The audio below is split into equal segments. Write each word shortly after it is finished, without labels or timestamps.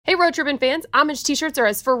Road Trippin' fans, Homage t-shirts are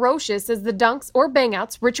as ferocious as the dunks or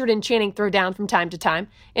bangouts Richard and Channing throw down from time to time,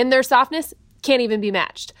 and their softness can't even be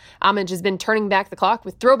matched. Homage has been turning back the clock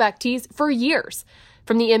with throwback tees for years.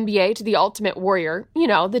 From the NBA to the Ultimate Warrior, you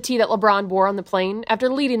know, the tee that LeBron wore on the plane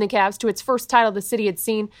after leading the Cavs to its first title the city had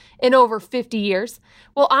seen in over 50 years.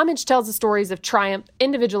 Well, Homage tells the stories of triumph,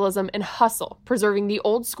 individualism, and hustle, preserving the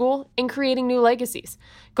old school and creating new legacies.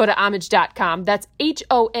 Go to homage.com, that's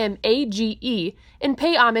HOMAGE, and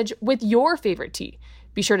pay homage with your favorite tee.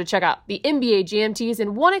 Be sure to check out the NBA Jam tees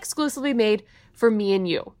and one exclusively made for me and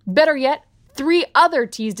you. Better yet, 3 other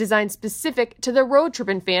tees designed specific to the Road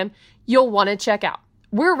Trippin' fam you'll want to check out.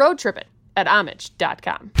 We're Road Trippin' at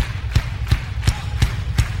homage.com.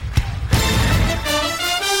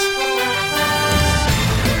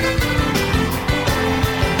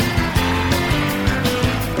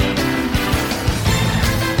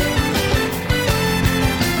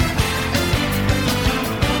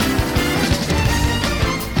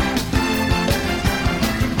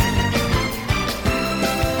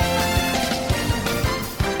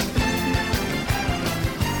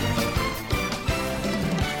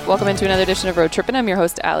 Welcome into another edition of Road Trippin'. I'm your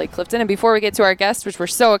host, Allie Clifton. And before we get to our guest, which we're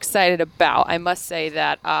so excited about, I must say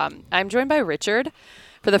that I'm joined by Richard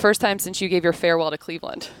for the first time since you gave your farewell to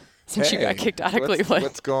Cleveland. Since you got kicked out of Cleveland.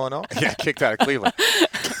 What's going on? Yeah, kicked out of Cleveland.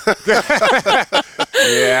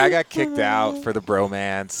 Yeah, I got kicked out for the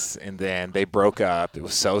bromance, and then they broke up. It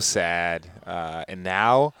was so sad. And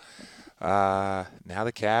now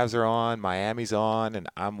the Cavs are on, Miami's on, and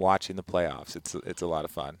I'm watching the playoffs. It's a lot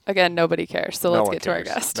of fun. Again, nobody cares, so let's get to our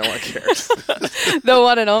guest. No one cares. The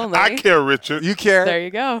one and only. I care, Richard. You care? There you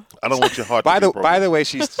go. I don't want your heart to be broken. By the way,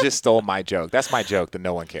 she just stole my joke. That's my joke, that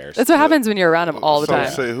no one cares. That's what happens when you're around him all the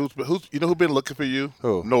time. Say, who's you know who's been looking for you?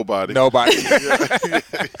 Who? Nobody. You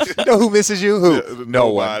know who misses you? Who? Yeah,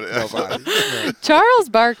 Nobody. Charles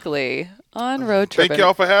Barkley on Road Trippin'. Thank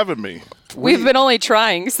y'all for having me. We've been only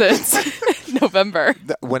trying since November.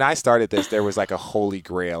 When I started this, there was like a holy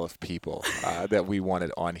grail of people that we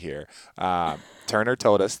wanted on here. Turner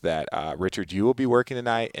told us that, Richard, you will be working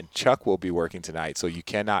tonight and Chuck will be working tonight, so you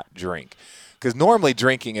cannot drink. Because normally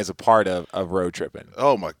drinking is a part of road tripping.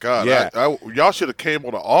 Oh, my God. Yeah. Y'all should have came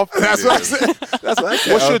on the offense. That's what I said. That's what I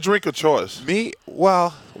said. What's your drink of choice? Me?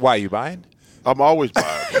 Well, why, you buying? I'm always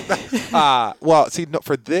buying. Well, see,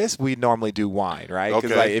 for this, we normally do wine, right?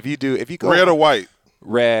 Because Okay. like, if you go Red or white?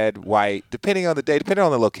 Red, white, depending on the day, depending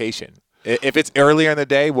on the location. If it's earlier in the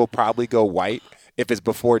day, we'll probably go white. If it's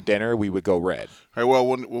before dinner, we would go red. Hey, well,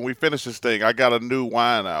 when we finish this thing, I got a new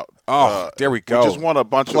wine out. Oh, there we go. We just won a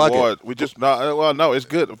bunch Plug of it. awards. We just no, it's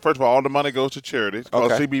good. First of all the money goes to charity. It's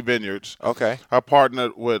called Okay. CB Vineyards. Okay. I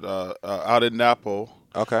partnered with out in Napo.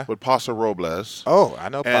 Okay. With Paso Robles. Oh, I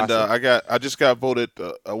know. And Paso. I just got voted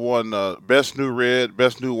one best new red,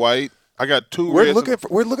 best new white. I got 2 We're reds. looking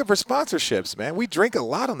for sponsorships, man. We drink a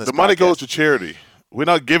lot on this. The money podcast. goes to charity. We're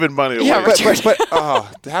not giving money away. Yeah, but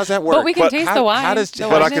how's that work? But we can taste the wine. How does The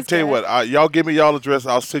But wine I can is tell you good. what, y'all give me y'all address.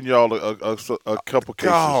 I'll send y'all a couple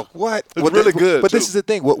cases. Oh, what? It's really good. But too. this is the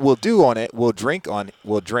thing. What we'll do on it, we'll drink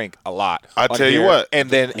a lot. I on tell you here, what, and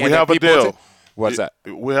then we have a people deal. What's that?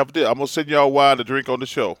 We have a deal. I'm gonna send y'all wine to drink on the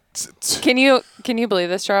show. Can you believe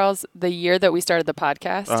this, Charles? The year that we started the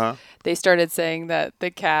podcast, they started saying that the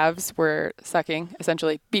Cavs were sucking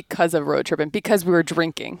essentially because of Road Trippin', because we were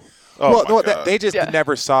drinking. Oh, Well, my no, God. they just Yeah.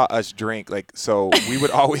 never saw us drink. Like, so we would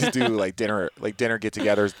always do like dinner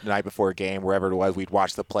get-togethers the night before a game, wherever it was. We'd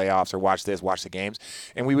watch the playoffs or watch the games,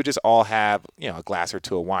 and we would just all have a glass or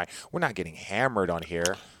two of wine. We're not getting hammered on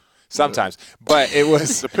here sometimes, but it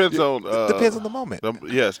was depends on depends on the moment.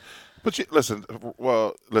 Yes. But listen. First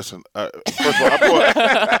of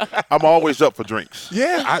all, I'm always up for drinks.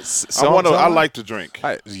 Yeah, I like to drink.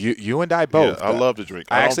 You and I both. Yeah, I love to drink.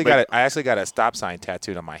 I actually got a stop sign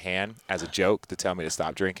tattooed on my hand as a joke to tell me to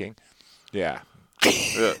stop drinking. Yeah.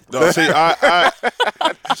 Yeah. No, see, I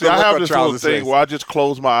have this little thing where I just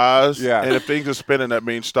close my eyes, and if things are spinning, that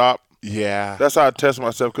means stop. Yeah. That's how I test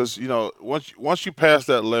myself because once you pass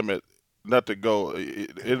that limit, nothing go.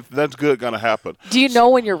 That's good gonna happen. Do you know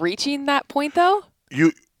when you're reaching that point, though?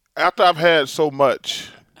 After I've had so much,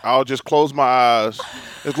 I'll just close my eyes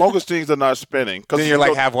as long as things are not spinning. Then you're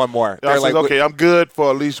like, have one more. I say, okay, I'm good for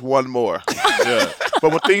at least one more. Yeah. But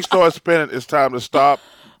when things start spinning, it's time to stop.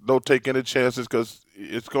 Don't take any chances because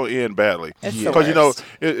it's going to end badly. Because,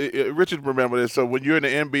 Richard remember this. So when you're in the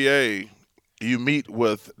NBA, you meet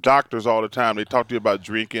with doctors all the time. They talk to you about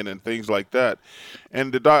drinking and things like that.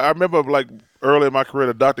 And I remember, like, early in my career,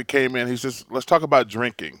 the doctor came in. He says, let's talk about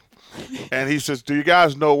drinking. And he says, do you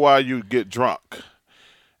guys know why you get drunk?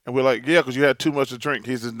 And we're like, yeah, because you had too much to drink.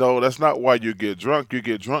 He says, no, that's not why you get drunk. You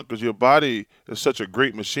get drunk because your body is such a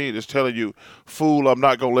great machine. It's telling you, fool, I'm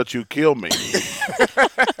not going to let you kill me.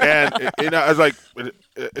 And I was like,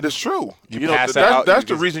 it is true. You pass out, that's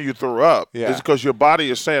the reason you throw up. Yeah. Is because your body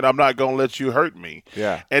is saying, I'm not going to let you hurt me.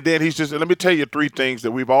 Yeah. And then he says, let me tell you 3 things that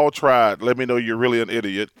we've all tried. Let me know you're really an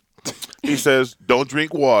idiot. He says, don't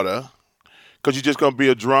drink water because you're just going to be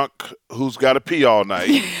a drunk who's got to pee all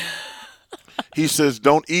night. He says,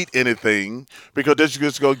 don't eat anything because that's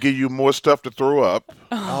just going to give you more stuff to throw up.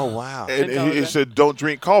 Oh, wow. And he said, don't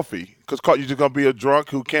drink coffee because you're just going to be a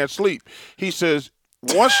drunk who can't sleep. He says,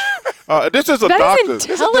 once this is a doctor. That is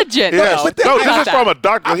intelligent. Yes. No, this is from a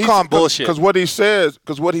doctor. I'm calling bullshit. Because what he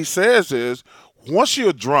says is, once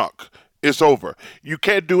you're drunk, it's over. You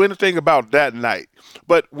can't do anything about that night.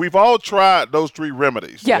 But we've all tried those 3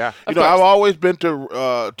 remedies. Yeah. You know, I've always been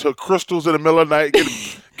to Crystal's in the middle of the night,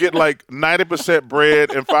 get like 90%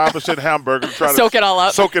 bread and 5% hamburger to try to soak it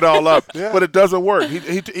all up. Yeah. But it doesn't work.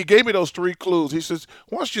 He gave me those 3 clues. He says,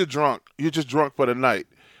 once you're drunk, you're just drunk for the night.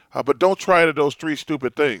 But don't try those 3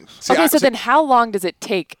 stupid things. Then how long does it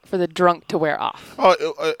take for the drunk to wear off?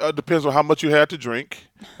 It depends on how much you had to drink.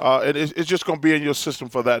 And it's just going to be in your system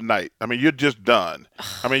for that night. I mean, you're just done.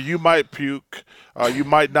 I mean, you might puke. You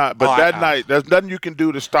might not. But that night, there's nothing you can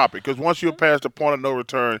do to stop it. Because once you're past the point of no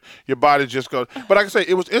return, your body's just going to. But like I say,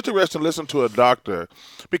 it was interesting to listen to a doctor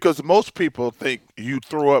because most people think you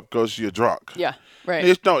throw up because you're drunk. Yeah. Right.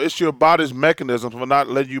 It's your body's mechanism for not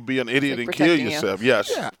letting you be an idiot and kill yourself.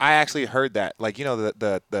 Yes. Yeah, I actually heard that. Like, you know,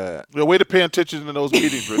 the way to pay attention in those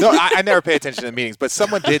meetings. Richard. No, I never pay attention to the meetings, but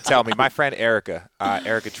someone did tell me. My friend Erica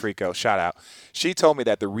Trico, shout out. She told me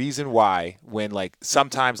that the reason why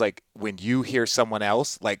sometimes when you hear someone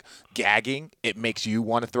else like gagging, it makes you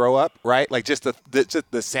want to throw up, right? Like just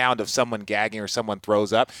the sound of someone gagging or someone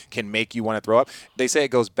throws up can make you want to throw up. They say it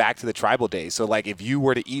goes back to the tribal days. So like if you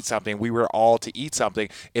were to eat something, we were all to eat something.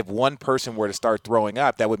 If one person were to start throwing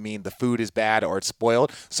up, that would mean the food is bad or it's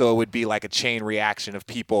spoiled. So it would be like a chain reaction of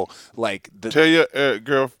people like Tell your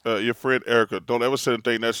your friend Erica, don't ever say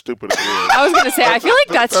anything that's stupid. I was going to say, I feel like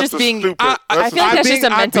that's just being. Stupid. I feel like that's just a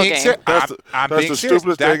mental game. That's the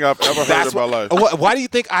stupidest thing I've ever heard in my life. Why do you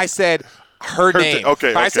think I said her name?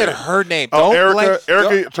 I said her name. Erica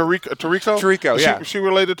Tarico, yeah. She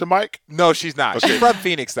related to Mike? No, she's not. Okay. She's from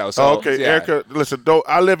Phoenix, though. So, okay, yeah. Erica, listen,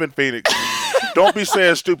 I live in Phoenix. Don't be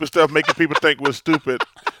saying stupid stuff, making people think we're stupid.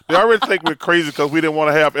 They already think we're crazy because we didn't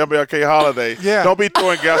want to have MLK holiday. Yeah. Don't be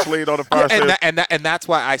throwing gasoline on the fire station. And that's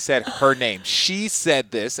why I said her name. She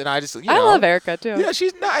said this, and I just, I love Erica, too. Yeah,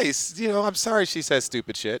 she's nice. You know, I'm sorry she says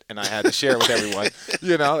stupid shit, and I had to share it with everyone.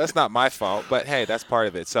 You know, that's not my fault. But, hey, that's part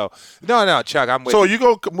of it. So, no, Chuck, I'm with you. So, you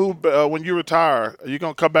going to move when you retire? Are you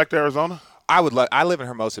going to come back to Arizona? I live in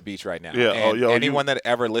Hermosa Beach right now. Yeah. And anyone that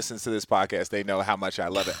ever listens to this podcast, they know how much I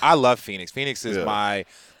love it. I love Phoenix. Phoenix is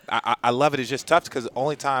I love it. It's just tough because the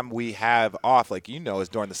only time we have off, like you know, is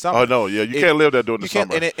during the summer. Oh, no, yeah. You can't live there during the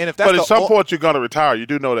summer. And if that's but at some point, you're going to retire. You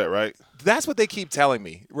do know that, right? That's what they keep telling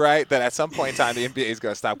me, right? That at some point in time, the NBA is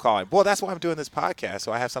going to stop calling. Well, that's why I'm doing this podcast,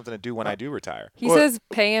 so I have something to do when I do retire. He says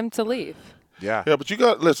pay him to leave. Yeah. Yeah, but you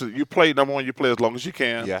got listen. You play number one. You play as long as you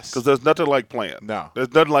can. Yes. Because there's nothing like playing. No.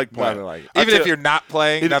 There's nothing like playing. Nothing like it. Even if you're not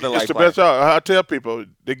playing, nothing like it's the playing. best job. I tell people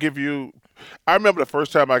they give you. I remember the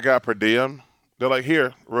first time I got per diem. They're like,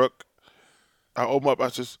 "Here, Rook." I open up. I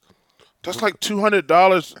says, "That's like $200,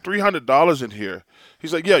 $300 in here."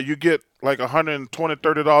 He's like, "Yeah, you get like $120,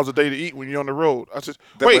 $30 a day to eat when you're on the road." I said,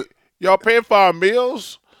 "Wait, y'all paying for our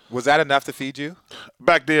meals?" Was that enough to feed you?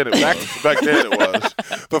 Back then it was.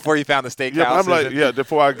 Before you found the steakhouse? Yeah, I'm like,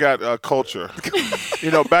 before I got culture.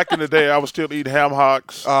 You know, back in the day, I was still eating ham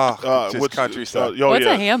hocks. Just country stuff. What's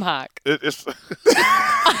a ham hock? It's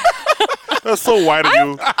that's so white of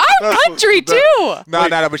you. I'm country, too. No,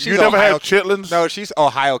 but she's You never Ohio. had chitlins? No, she's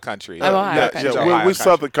Ohio country. I'm Ohio country. Yeah, we're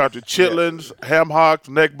Southern country. Chitlins, ham hocks,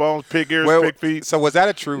 neck bones, pig ears, pig feet. So was that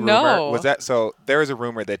a true rumor? No. Was that so? There is a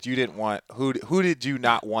rumor that you didn't want. Who did you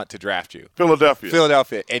not want to draft you?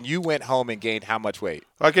 Philadelphia. And you went home and gained how much weight?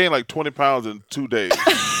 I gained like 20 pounds in 2 days.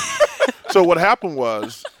 So what happened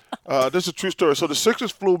was, this is a true story. So the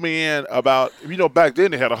Sixers flew me in about, back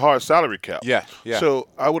then they had a hard salary cap. Yeah. So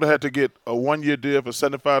I would have had to get a 1-year deal for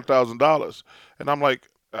 $75,000. And I'm like,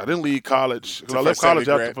 I didn't leave college. Because I left college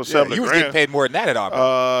after for $70,000. You was getting paid more than that at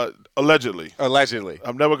Auburn. Allegedly.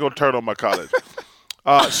 I'm never going to turn on my college.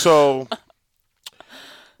 So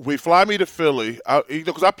we fly me to Philly.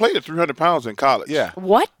 Because I played at 300 pounds in college. Yeah.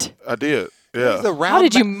 What? I did. Yeah. How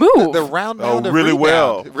did you move? The round mound of really rebound.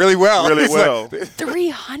 well. Really well. Really well.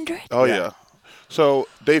 300? Oh, yeah. So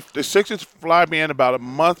the Sixers fly me in about a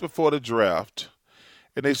month before the draft,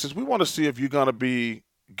 and they says, we want to see if you're going to be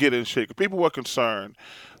get in shape. People were concerned.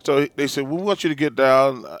 So they said, we want you to get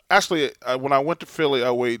down. Actually, when I went to Philly,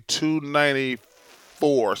 I weighed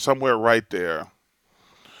 294, somewhere right there.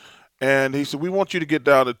 And he said, we want you to get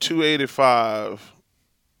down to 285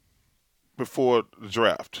 before the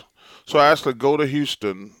draft. So I actually go to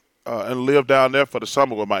Houston and live down there for the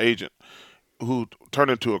summer with my agent, who turned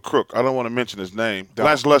into a crook. I don't want to mention his name.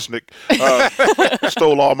 Lance Lesnick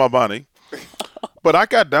stole all my money. But I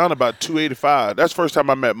got down about 285. That's the first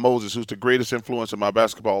time I met Moses, who's the greatest influence in my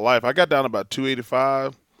basketball life. I got down about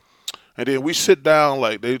 285. And then we sit down,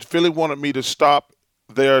 like, Philly wanted me to stop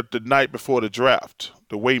there the night before the draft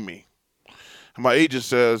to weigh me. And my agent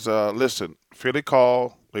says, listen, Philly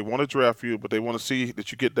called. They want to draft you, but they want to see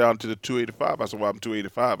that you get down to the 285. I said, well, I'm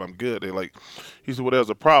 285. I'm good. They're like, he said, well, there's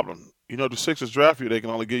a problem. You know, the Sixers draft you, they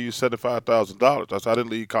can only give you $75,000. I said, I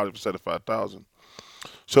didn't leave college for $75,000.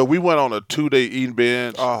 So we went on a 2-day eating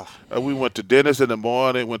binge. We went to Dennis in the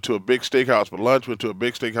morning, went to a big steakhouse for lunch, went to a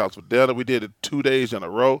big steakhouse for dinner. We did it 2 days in a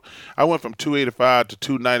row. I went from 285 to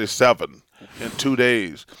 297 in 2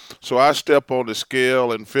 days. So I step on the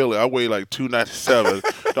scale in Philly. I weigh like 297.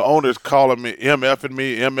 The owner's calling me,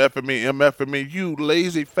 MFing me, you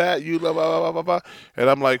lazy fat, you blah, blah, blah, blah, blah. And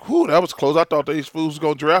I'm like, whew, that was close. I thought these fools was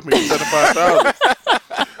going to draft me for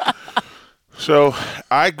 $75,000. So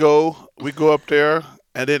we go up there.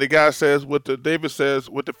 And then the guy says, David says,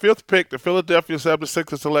 with the 5th pick, the Philadelphia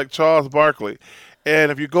 76ers select Charles Barkley.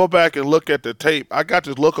 And if you go back and look at the tape, I got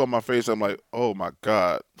this look on my face. I'm like, oh, my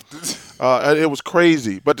God. And it was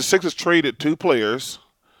crazy. But the Sixers traded 2 players.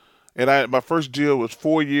 And my first deal was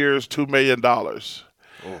 4 years, $2 million.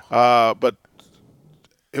 But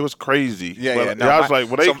it was crazy. I was like,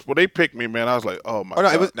 when they picked me, man, I was like, oh, my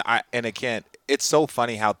God. And again, it's so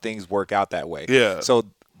funny how things work out that way. Yeah. So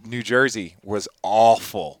New Jersey was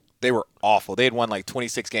awful. They were awful. They had won like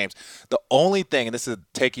 26 games. The only thing, and this is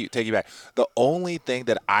take you back, the only thing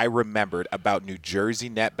that I remembered about New Jersey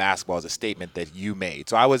Net basketball is a statement that you made.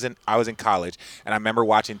 So I was in college, and I remember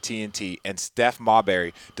watching TNT, and Steph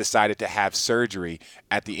Marbury decided to have surgery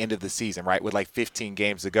at the end of the season, right, with like 15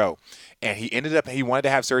 games to go. And he wanted to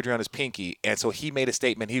have surgery on his pinky, and so he made a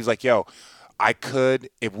statement. He was like, yo,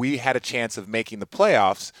 if we had a chance of making the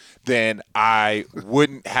playoffs, then I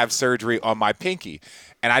wouldn't have surgery on my pinky.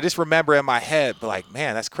 And I just remember in my head, like,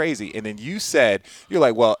 man, that's crazy. And then you're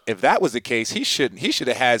like, well, if that was the case, he should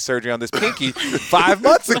have had surgery on this pinky 5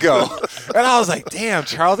 months ago. And I was like, damn,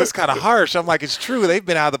 Charles, that's kind of harsh. I'm like, it's true. They've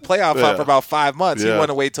been out of the playoff hunt for about 5 months. Yeah. He wanted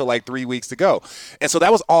to wait till like 3 weeks to go. And so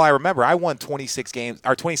that was all I remember. I won 27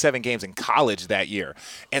 games in college that year.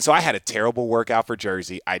 And so I had a terrible workout for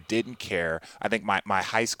Jersey. I didn't care. I think my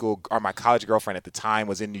high school or my college girlfriend at the time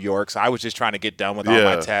was in New York. So I was just trying to get done with all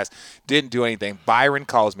my tests. Didn't do anything. Byron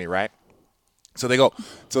calls me, right? So this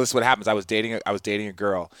is what happens. I was dating a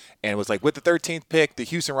girl, and it was like, with the 13th pick, the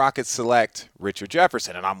Houston Rockets select Richard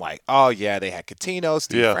Jefferson. And I'm like, oh yeah, they had Coutinho,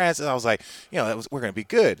 Steve Francis. I was like, we're going to be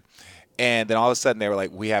good. And then all of a sudden they were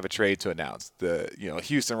like, we have a trade to announce. The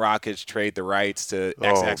Houston Rockets trade the rights to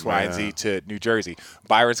X, Y, and Z to New Jersey.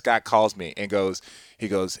 Byron Scott calls me and he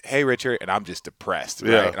goes, hey Richard, and I'm just depressed,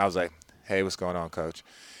 right? And I was like, hey, what's going on, coach?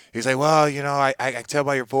 He's like, well, I can tell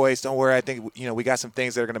by your voice. Don't worry. I think, we got some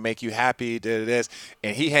things that are going to make you happy. This.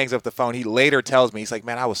 And he hangs up the phone. He later tells me, he's like,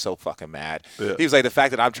 man, I was so fucking mad. Yeah. He was like, the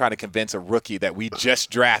fact that I'm trying to convince a rookie that we just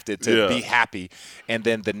drafted to be happy. And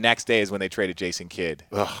then the next day is when they traded Jason Kidd.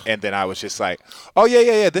 Ugh. And then I was just like, oh,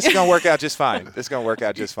 yeah. This is going to work out just fine.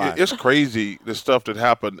 It's crazy, the stuff that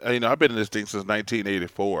happened. I've been in this thing since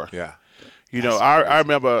 1984. Yeah. I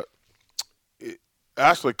remember –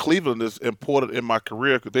 actually, Cleveland is important in my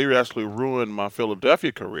career because they actually ruined my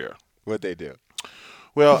Philadelphia career. What'd they do?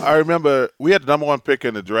 Well, I remember we had the number 1 pick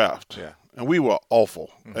in the draft. Yeah. And we were awful.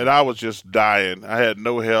 Mm-hmm. And I was just dying. I had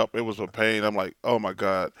no help. It was a pain. I'm like, oh, my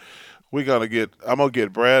God. I'm going to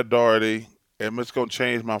get Brad Daugherty, and it's going to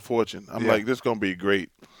change my fortune. I'm like, this is going to be great.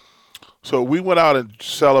 So we went out and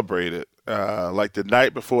celebrated. Like the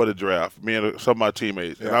night before the draft, me and some of my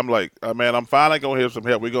teammates. Yeah. And I'm like, man, I'm finally going to have some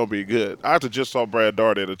help. We're going to be good. I actually just saw Brad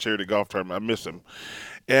Daugherty at a charity golf tournament. I miss him.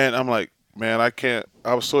 And I'm like, man, I can't.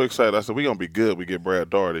 I was so excited. I said, we're going to be good. We get Brad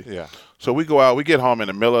Daugherty. Yeah. So we go out. We get home in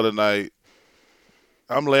the middle of the night.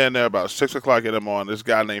 I'm laying there about 6 o'clock in the morning. This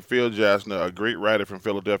guy named Phil Jasner, a great writer from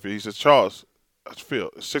Philadelphia, he says, Charles,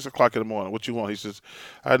 Phil, it's 6 o'clock in the morning. What you want? He says,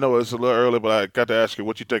 I know it's a little early, but I got to ask you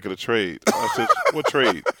what you think of the trade. I said, what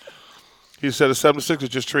trade? He said the 76ers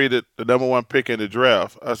just traded the number 1 pick in the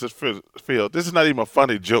draft. I said, Phil, this is not even a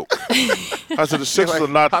funny joke. I said, the Sixers are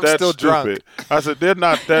not that stupid. Drunk. I said, they're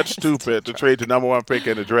not that stupid to trade the number 1 pick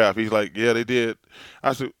in the draft. He's like, yeah, they did.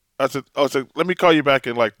 I said, I said, let me call you back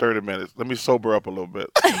in like 30 minutes. Let me sober up a little bit.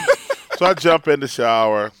 So I jump in the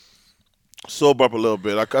shower, sober up a little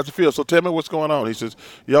bit. I got to feel. So tell me what's going on. He says,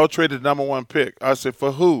 y'all traded the #1 pick. I said,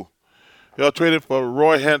 for who? Y'all traded for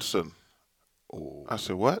Roy Henson. I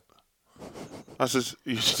said, what? I said,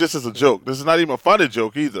 this is a joke. This is not even a funny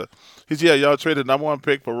joke either. He said, yeah, y'all traded the #1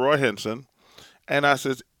 pick for Roy Henson. And I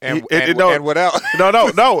said, and what else?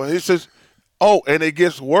 No. He says, oh, and it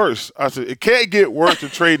gets worse. I said, it can't get worse than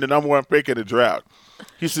trading the #1 pick in the draft.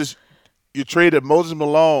 He says, you traded Moses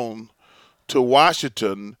Malone to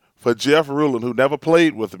Washington for Jeff Ruland, who never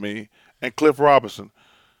played with me, and Cliff Robinson.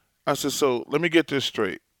 I said, so let me get this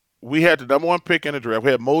straight. We had the #1 pick in the draft.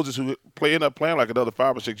 We had Moses, who ended up playing like another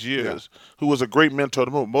 5 or 6 years, who was a great mentor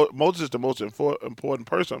to me. Moses is the most important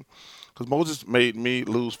person because Moses made me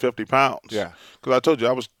lose 50 pounds. Yeah. Because I told you,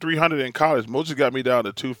 I was 300 in college. Moses got me down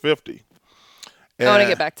to 250. I want to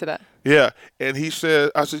get back to that. Yeah. And he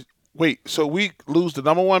said, I said, wait, so we lose the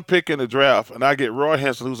 #1 pick in the draft, and I get Roy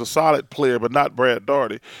Henson, who's a solid player, but not Brad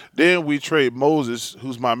Daugherty. Then we trade Moses,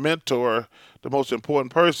 who's my mentor, the most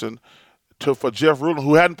important person, for Jeff Ruland,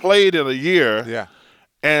 who hadn't played in a year,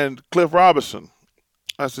 and Cliff Robinson.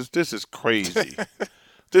 I said, this is crazy.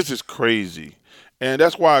 This is crazy. And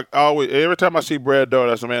that's why every time I see Brad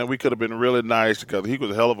Daugherty, I say, man, we could have been really nice because he was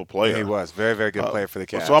a hell of a player. Yeah, he was. Very, very good player for the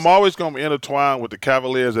Cavs. So I'm always going to be intertwined with the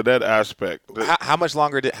Cavaliers in that aspect. How much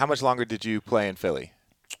longer did you play in Philly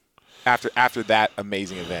after that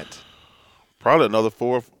amazing event? Probably another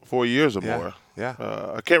four years or more. Yeah.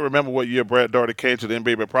 I can't remember what year Brad Daugherty came to the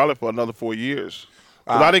NBA, but probably for another 4 years.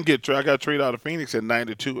 Because I didn't I got traded out of Phoenix in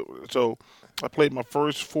 '92. So I played my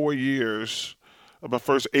first 4 years, my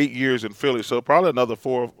first 8 years in Philly. So probably another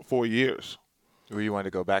four years. You wanted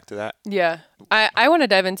to go back to that? Yeah. I want to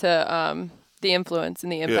dive into the influence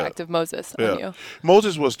and the impact of Moses on you.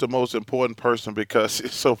 Moses was the most important person because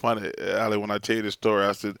it's so funny, Ali, when I tell you this story.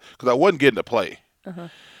 I said, because I wasn't getting to play.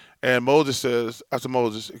 And Moses says, I said,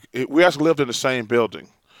 Moses, we actually lived in the same building.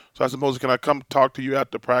 So I said, Moses, can I come talk to you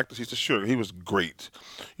after practice? He said, sure. He was great.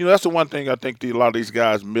 You know, that's the one thing I think a lot of these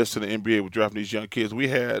guys miss in the NBA with drafting these young kids. We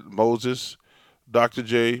had Moses, Dr.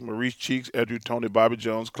 J, Maurice Cheeks, Andrew Toney, Bobby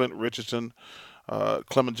Jones, Clint Richardson,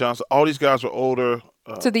 Clement Johnson. All these guys were older.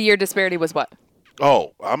 So the year disparity was what?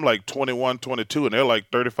 Oh, I'm like 21, 22, and they're like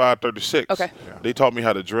 35, 36. Okay. Yeah. They taught me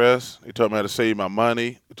how to dress. They taught me how to save my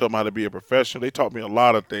money. They taught me how to be a professional. They taught me a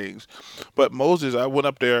lot of things. But Moses, I went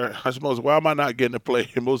up there. I said, Moses, why am I not getting to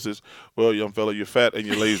play? And Moses, well, young fella, you're fat and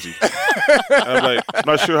you're lazy. And I'm like, I'm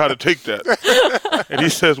not sure how to take that. And he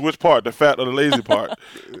says, which part, the fat or the lazy part?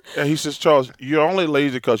 And he says, Charles, you're only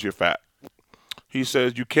lazy because you're fat. He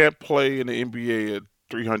says, you can't play in the NBA at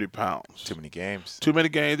 300 pounds. Too many games.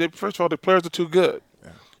 First of all, the players are too good. Yeah.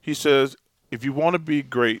 He says, if you want to be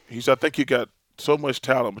great, he said, I think you got so much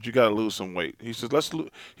talent, but you got to lose some weight. He says,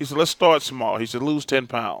 let's start small. He said, lose 10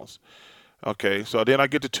 pounds. Okay, so then I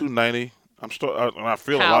get to 290. And I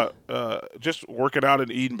feel a lot, just working out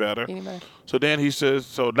and eating better. So then he says,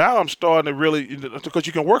 so now I'm starting to really, because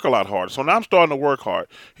you can work a lot harder. So now I'm starting to work hard.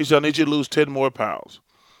 He said, I need you to lose 10 more pounds.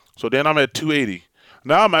 So then I'm at 280.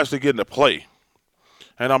 Now I'm actually getting to play.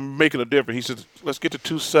 And I'm making a difference. He says, let's get to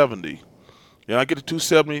 270. Yeah, I get to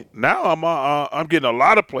 270. Now I'm getting a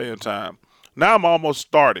lot of playing time. Now I'm almost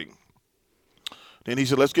starting. Then he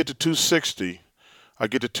said, let's get to 260. I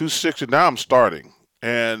get to 260. Now I'm starting.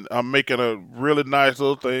 And I'm making a really nice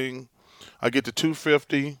little thing. I get to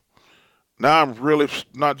 250. Now I'm really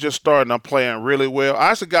not just starting. I'm playing really well. I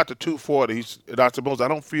actually got to 240. I suppose I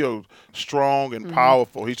don't feel strong and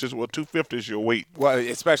powerful. He says, well, 250 is your weight. Well,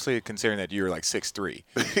 especially considering that you're like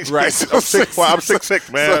 6'3". Right? So I'm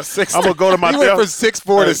 6'6", man. So I'm going to go to my You went from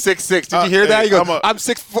 6'4" to 6'6". Did you hear that? You go, I'm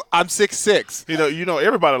 6'6". You know,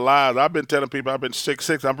 everybody lies. I've been telling people I've been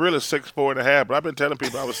 6'6". I'm really 6'4.5", but I've been telling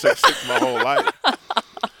people I was 6'6" my whole life.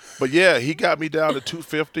 But, yeah, he got me down to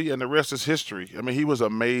 250, and the rest is history. I mean, he was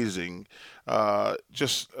amazing. I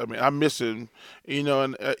miss him,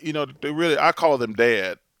 and they really, I call him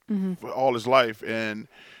Dad for all his life. And,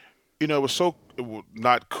 it was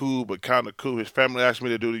not cool, but kind of cool. His family asked me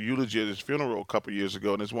to do the eulogy at his funeral a couple years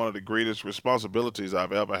ago, and it's one of the greatest responsibilities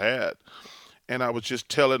I've ever had. And I was just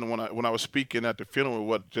telling when I was speaking at the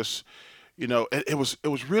funeral, it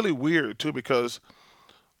was really weird too, because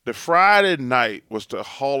the Friday night was the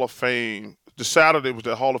Hall of Fame. The Saturday was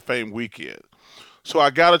the Hall of Fame weekend. So I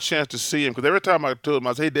got a chance to see him, because every time I told him,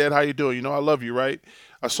 I said, hey, Dad, how you doing? I love you, right?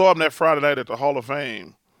 I saw him that Friday night at the Hall of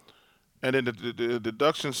Fame. And then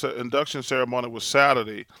the induction ceremony was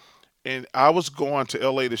Saturday. And I was going to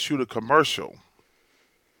L.A. to shoot a commercial.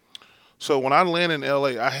 So when I landed in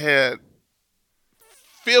L.A., I had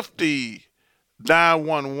 50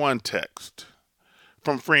 911 text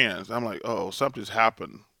from friends. I'm like, oh, something's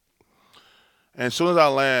happened. And as soon as I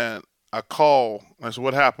land, I call. I said,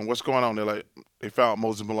 what happened? What's going on? They're like, they found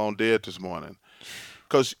Moses Malone dead this morning.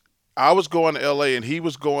 Because I was going to L.A. and he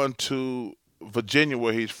was going to Virginia,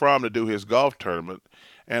 where he's from, to do his golf tournament.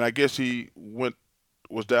 And I guess he was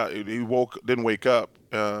down. He didn't wake up.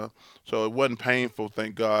 So it wasn't painful,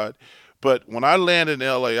 thank God. But when I landed in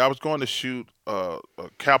L.A., I was going to shoot a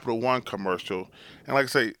Capital One commercial. And like I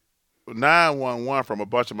say, 911 from a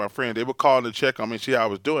bunch of my friends. They were calling to check on me and see how I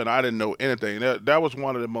was doing. I didn't know anything. That was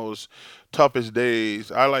one of the most toughest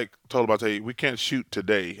days. I told them, I said, hey, we can't shoot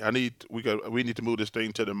today. We need to move this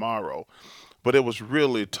thing to tomorrow. But it was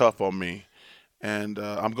really tough on me. And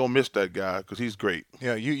I'm going to miss that guy because he's great.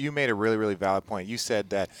 You made a really, really valid point. You said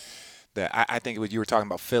that I think you were talking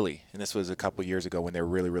about Philly, and this was a couple of years ago when they were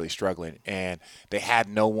really, really struggling, and they had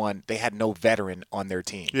no veteran on their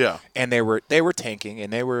team. Yeah. And they were tanking,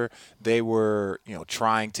 and they were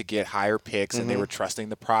trying to get higher picks, and they were trusting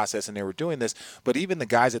the process, and they were doing this. But even the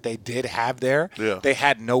guys that they did have there, they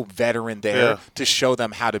had no veteran there to show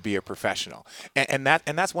them how to be a professional. And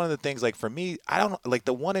that's one of the things. Like for me, I don't like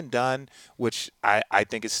the one and done, which I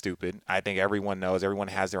think is stupid. I think everyone knows, everyone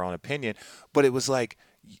has their own opinion, but it was like,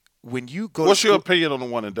 when you go What's your opinion on the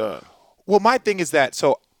one and done? Well, my thing is that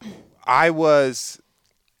I was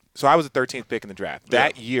the 13th pick in the draft.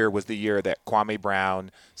 That year was the year that Kwame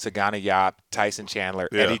Brown, Sagana Yap, Tyson Chandler,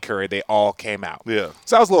 Eddie Curry, they all came out. Yeah.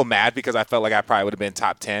 So I was a little mad because I felt like I probably would have been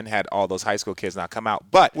top 10 had all those high school kids not come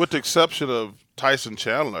out. But with the exception of Tyson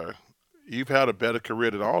Chandler, you've had a better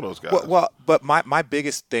career than all those guys. But my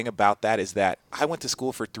biggest thing about that is that I went to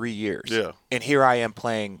school for 3 years. Yeah. And here I am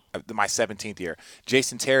playing my 17th year.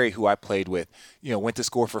 Jason Terry, who I played with, went to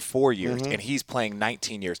school for 4 years, and he's playing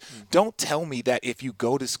 19 years. Don't tell me that if you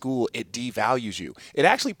go to school, it devalues you. It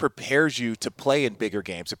actually prepares you to play in bigger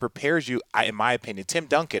games. It prepares you, in my opinion. Tim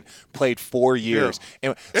Duncan played 4 years. Yeah.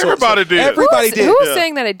 And Everybody did. Everybody did. Who's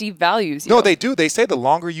saying that it devalues you? No, they do. They say the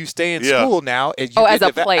longer you stay in school now, as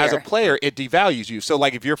a player, it devalues you. So,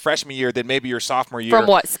 like, if you're freshman year, then maybe your sophomore year. From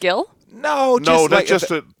what, skill? No,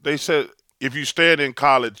 they said if you stayed in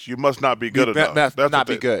college, you must not be good enough.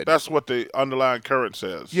 Be good. That's what the underlying current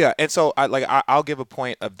says. Yeah, and so I'll give a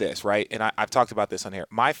point of this, right? And I've talked about this on here.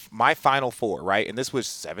 My Final Four, right? And this was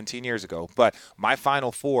 17 years ago, but my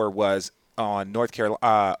Final Four was on North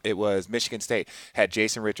Carolina. It was Michigan State. Had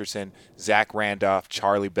Jason Richardson, Zach Randolph,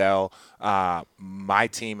 Charlie Bell. My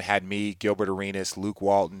team had me, Gilbert Arenas, Luke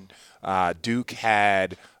Walton. Duke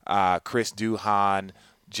had Chris Duhon,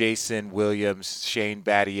 Jason Williams, Shane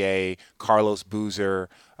Battier, Carlos Boozer,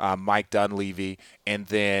 Mike Dunleavy, and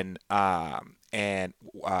then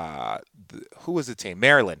who was the team?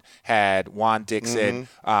 Maryland had Juan Dixon,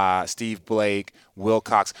 Steve Blake,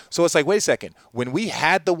 Wilcox. So it's like, wait a second. When we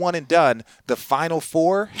had the one and done, the Final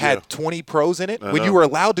Four had 20 pros in it. When you were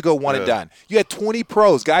allowed to go one and done, you had 20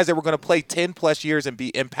 pros, guys that were going to play 10 plus years and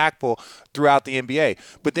be impactful throughout the NBA.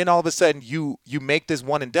 But then all of a sudden you make this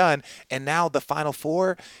one and done, and now the Final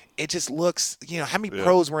Four, it just looks, how many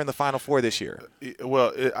pros were in the Final Four this year?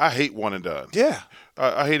 Well, I hate one and done. Yeah.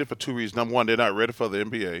 I hate it for two reasons. Number one, they're not ready for the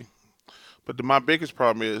NBA. But my biggest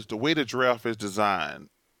problem is the way the draft is designed,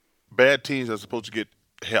 bad teams are supposed to get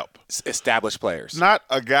help. Established players. Not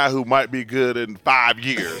a guy who might be good in 5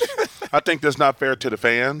 years. I think that's not fair to the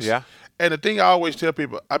fans. Yeah. And the thing I always tell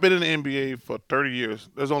people, I've been in the NBA for 30 years.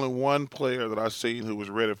 There's only one player that I've seen who was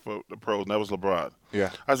ready for the pros, and that was LeBron. Yeah.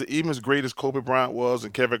 I said, even as great as Kobe Bryant was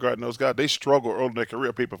and Kevin Garnett and those guys, they struggle early in their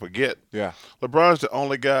career. People forget. Yeah. LeBron's the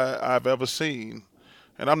only guy I've ever seen.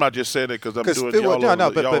 And I'm not just saying it because I'm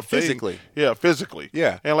doing but physically. Yeah, physically.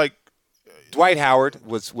 Yeah. And like Dwight Howard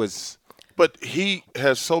was but he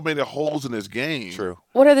has so many holes in his game. True.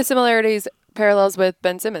 What are the similarities, parallels with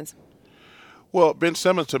Ben Simmons? Well, Ben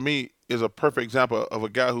Simmons to me is a perfect example of a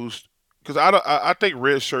guy who's because I think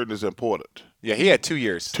red shirt is important. Yeah, he had 2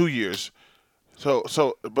 years. 2 years. So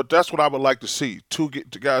but that's what I would like to see. Two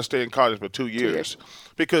guys stay in college for 2 years.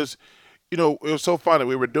 Because it was so funny.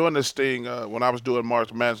 We were doing this thing when I was doing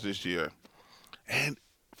March Madness this year, and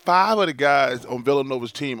 5 of the guys on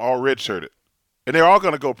Villanova's team all redshirted, and they're all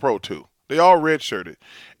going to go pro too. They all redshirted,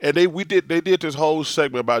 and they did this whole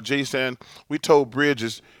segment about Jason. We told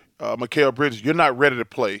Bridges, Mikal Bridges, you're not ready to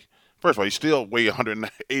play. First of all, he still weighs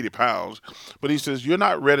 180 pounds, but he says you're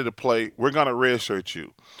not ready to play. We're going to redshirt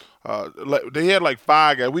you. They had like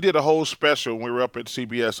 5 guys. We did a whole special when we were up at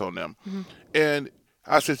CBS on them, and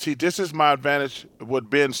I said, see, this is my advantage, what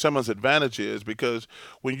Ben Simmons' advantage is, because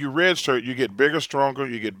when you redshirt, you get bigger, stronger,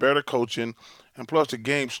 you get better coaching, and plus the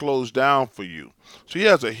game slows down for you. So he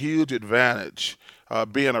has a huge advantage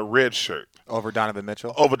being a redshirt. Over Donovan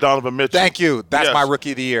Mitchell? Over Donovan Mitchell. Thank you. That's Yes. my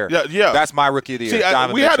rookie of the year. Yeah. That's my rookie of the year. See,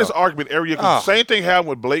 Donovan we Mitchell. had this argument every year. 'Cause Oh. the same thing happened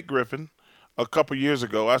with Blake Griffin a couple years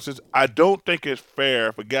ago. I said, I don't think it's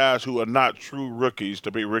fair for guys who are not true rookies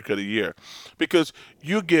to be rookie of the year because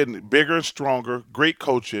you're getting bigger and stronger, great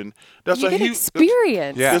coaching. That's You a get huge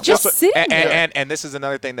experience. Yeah. Just It's sitting there. And this is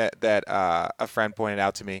another thing that a friend pointed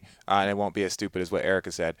out to me, and it won't be as stupid as what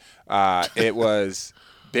Erica said. It was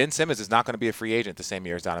Ben Simmons is not going to be a free agent the same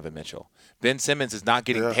year as Donovan Mitchell. Ben Simmons is not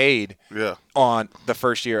getting paid on the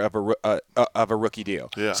first year of a rookie deal.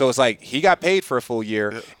 Yeah. So it's like he got paid for a full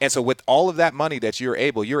year, and so with all of that money that you're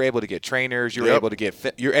able to get trainers, you're able to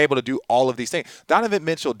get you're able to do all of these things. Donovan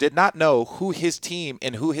Mitchell did not know who his team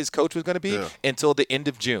and who his coach was going to be until the end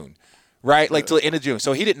of June. Right, like till the end of June.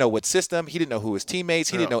 So he didn't know what system. He didn't know who his teammates.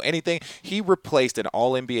 He didn't know anything. He replaced an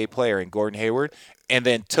All-NBA player in Gordon Hayward, and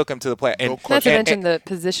then took him to the play. And Not to mention the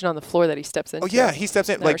position on the floor that he steps into. oh yeah, he steps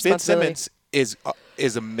in. That Like Ben responsibility. Simmons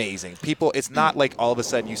is amazing. People, it's not like all of a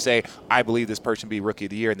sudden you say, I believe this person be rookie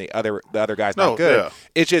of the year, and the other guy's not good. Yeah.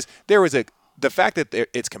 It's just the fact that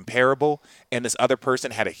it's comparable, and this other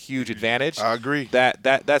person had a huge advantage. I agree.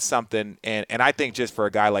 That's something, and I think just for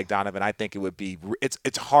a guy like Donovan, I think it would be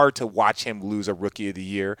it's hard to watch him lose a rookie of the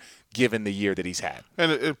year given the year that he's had.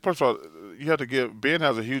 And first of all, you have to give Ben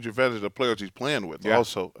has a huge advantage of the players he's playing with. Yeah.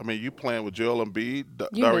 Also, I mean, you playing with Joel Embiid,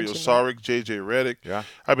 You Dario mentioned Saric, JJ Redick. Yeah.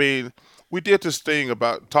 I mean, we did this thing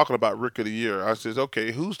about talking about rookie of the year. I said,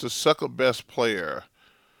 okay, who's the second best player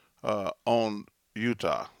on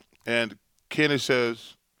Utah? And Kenny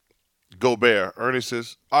says Gobert. Ernie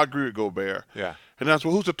says, I agree with Gobert. Yeah. And that's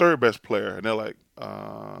well, who's the third best player? And they're like,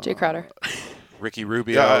 Jay Crowder. Ricky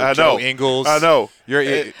Rubio, Yeah, I Joe know. Ingles. I know.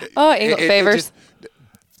 Oh, Ingles favors.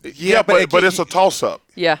 Yeah, but it's a toss-up.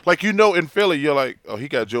 Yeah. Like, in Philly, you're like, oh, he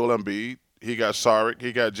got Joel Embiid. He got Saric.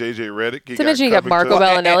 He got J.J. Redick. To mention you got Marco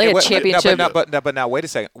Bellinelli, a championship. But now, wait a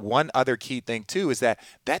second. One other key thing, too, is that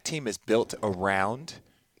team is built around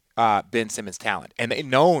Ben Simmons' talent. And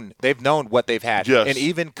they've known what they've had. Yes. And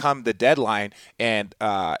even come the deadline and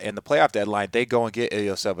in the playoff deadline, they go and get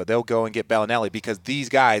Ilyasova. They'll go and get Bellinelli because these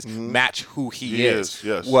guys match who he is.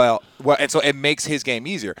 Yes. Well, and so it makes his game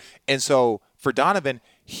easier. And so for Donovan,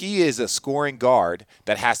 he is a scoring guard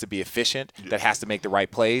that has to be efficient, that has to make the right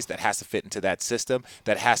plays, that has to fit into that system,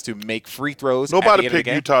 that has to make free throws. Nobody at the end picked of the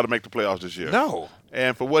game. Utah to make the playoffs this year. No.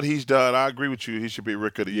 And for what he's done, I agree with you. He should be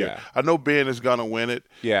Rookie of the Year. Yeah. I know Ben is going to win it.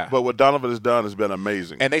 Yeah. But what Donovan has done has been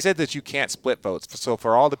amazing. And they said that you can't split votes. So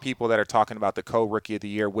for all the people that are talking about the co-rookie of the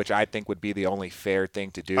year, which I think would be the only fair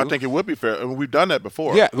thing to do. I think it would be fair. I mean, we've done that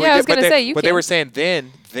before. Yeah, I was gonna say, you But they can. were saying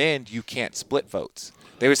then you can't split votes.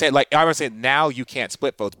 They were saying, like, I was saying now you can't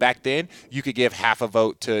split votes. Back then, you could give half a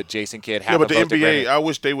vote to Jason Kidd, half Yeah, but a the vote to NBA, Brandon. I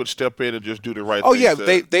wish they would step in and just do the right Oh, thing. yeah,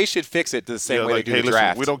 instead. they should fix it the same way like, they do hey, the listen,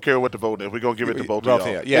 draft. we don't care what the vote is. We're going to give it to both Both of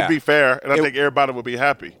of y'all. you, yeah. It'd be fair, and I It- think everybody would be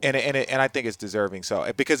happy. And I think it's deserving. So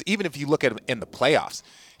because even if you look at him in the playoffs,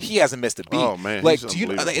 he hasn't missed a beat. Oh, man, like he's do you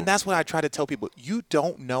know? unbelievable. And that's what I try to tell people. You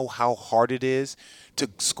don't know how hard it is to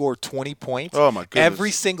score 20 points. Oh, my goodness. Every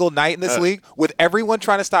single night in this league with everyone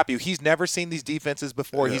trying to stop you. He's never seen these defenses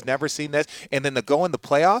before. Yeah. He's never seen this. And then to go in the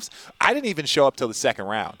playoffs, I didn't even show up till the second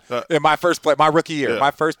round. In my rookie year, Yeah. my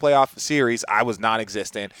first playoff series, I was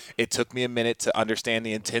non-existent. It took me a minute to understand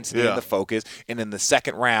the intensity Yeah. and the focus. And in the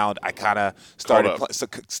second round, I kind of Caught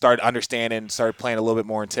started understanding, started playing a little bit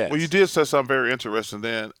more intense. Well, you did say something very interesting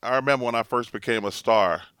then. I remember when I first became a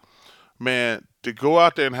star, man, to go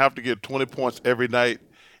out there and have to get 20 points every night,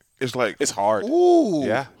 it's like, It's hard. ooh.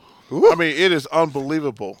 Yeah. I mean, it is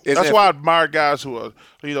unbelievable. Isn't That's it- why I admire guys who are,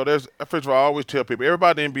 there's, first of all, I always tell people,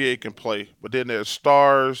 everybody in the NBA can play, but then there's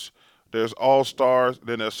stars, there's all-stars,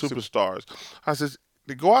 then there's superstars. I says,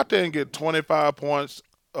 to go out there and get 25 points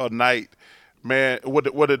a night, man, what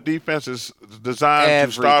the defense is designed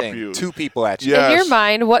to stop Everything. you. Two people at you. Yeah. In your Yes.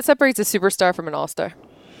 mind, what separates a superstar from an all-star?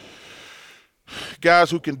 Guys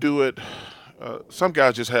who can do it. Some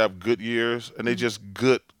guys just have good years, and they just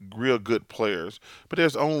real good players. But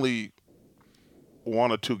there's only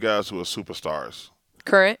one or two guys who are superstars.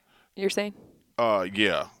 Current, you're saying?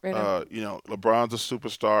 Yeah. Right now. LeBron's a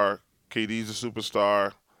superstar. KD's a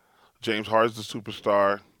superstar. James Harden's a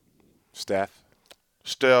superstar. Steph.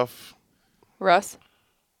 Steph. Russ?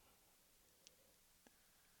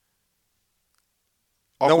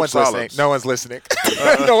 No Uncle one's Silence. listening. No one's listening.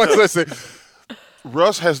 No one's listening.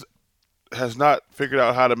 Russ has not figured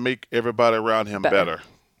out how to make everybody around him better.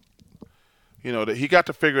 That he got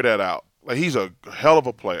to figure that out. Like, he's a hell of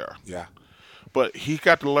a player. Yeah. But he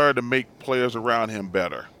got to learn to make players around him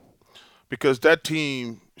better, because that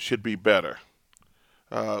team should be better.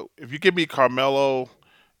 If you give me Carmelo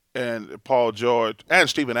and Paul George and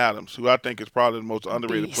Steven Adams, who I think is probably the most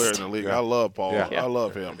underrated Beast. player in the league. Yeah. I love Paul. Yeah. I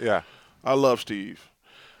love him. Yeah. I love Steve.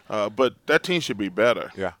 But that team should be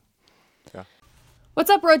better. Yeah. What's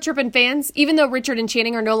up, Road Trippin' fans? Even though Richard and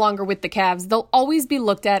Channing are no longer with the Cavs, they'll always be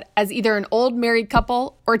looked at as either an old married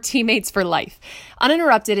couple or teammates for life.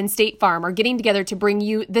 Uninterrupted and State Farm are getting together to bring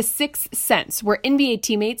you The Sixth Sense, where NBA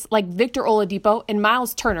teammates like Victor Oladipo and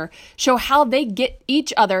Miles Turner show how they get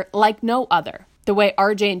each other like no other, the way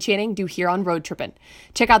RJ and Channing do here on Road Trippin'.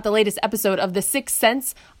 Check out the latest episode of The Sixth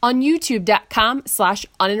Sense on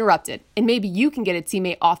youtube.com/uninterrupted, and maybe you can get a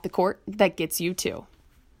teammate off the court that gets you too.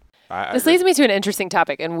 This leads me to an interesting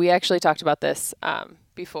topic, and we actually talked about this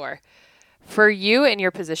before. For you in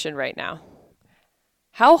your position right now,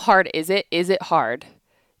 how hard is it? Is it hard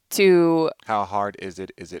to... How hard is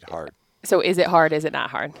it? Is it hard? So is it hard? Is it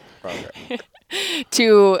not hard? Okay.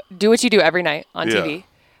 To do what you do every night on TV,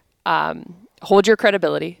 hold your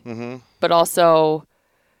credibility, but also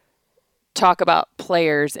talk about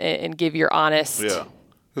players and give your honest... Yeah.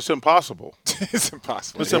 It's impossible. It's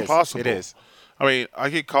impossible. It's impossible. It is. I mean, I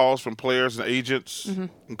get calls from players and agents and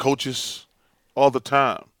coaches all the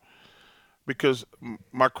time because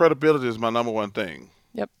my credibility is my number one thing.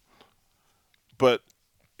 Yep. But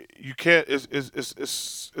you can't.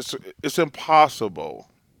 It's impossible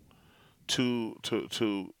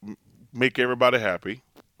to make everybody happy.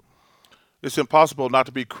 It's impossible not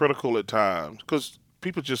to be critical at times because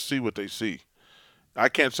people just see what they see. I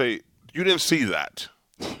can't say you didn't see that.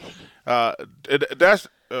 That's.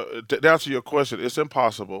 To answer your question, it's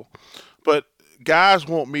impossible. But guys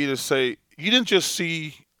want me to say, you didn't just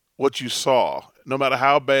see what you saw. No matter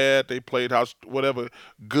how bad they played, how whatever,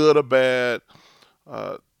 good or bad,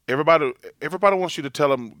 everybody wants you to tell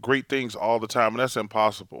them great things all the time, and that's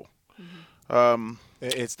impossible.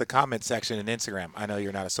 It's the comment section in Instagram. I know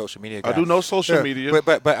you're not a social media guy. I do know social media.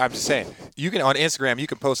 But I'm just saying, you can on Instagram, you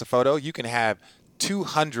can post a photo, you can have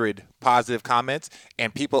 200 positive comments,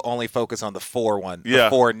 and people only focus on the four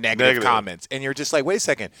negative comments. And you're just like, wait a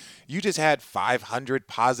second, you just had 500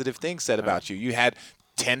 positive things said about you. You had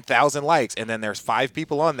 10,000 likes, and then there's 5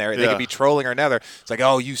 people on there. They could be trolling or another. It's like,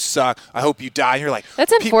 oh, you suck. I hope you die. And you're like,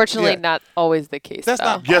 that's unfortunately not always the case. That's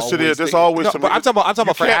though. not. Yes, it is. There's always. No, but I'm talking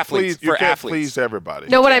about for athletes. You can't athletes. please everybody.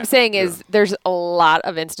 No, what I'm saying is there's a lot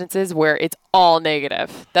of instances where it's all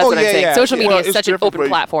negative. That's what I'm saying. Yeah. Social media Well, is such an open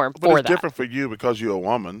platform but for it's that. different for you because you're a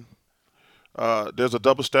woman. There's a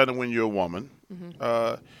double standard when you're a woman.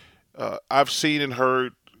 I've seen and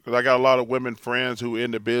heard, because I got a lot of women friends who are in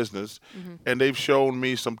the business, and they've shown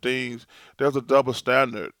me some things. There's a double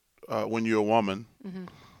standard when you're a woman.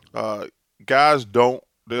 Guys don't.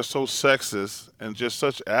 They're so sexist and just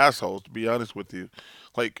such assholes, to be honest with you.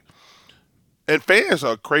 Like, and fans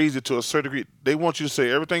are crazy to a certain degree. They want you to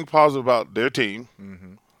say everything positive about their team.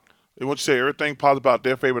 They want you to say everything positive about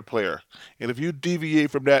their favorite player. And if you deviate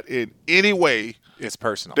from that in any way, It's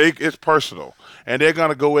personal. it's personal. And they're going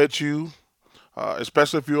to go at you,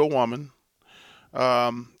 especially if you're a woman.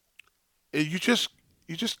 And you just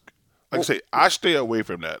like I say, I stay away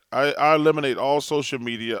from that. I eliminate all social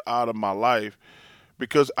media out of my life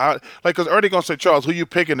because because Ernie going to say, Charles, who you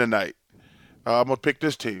picking tonight? I'm going to pick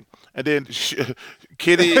this team. And then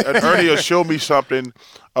Kitty and Ernie will show me something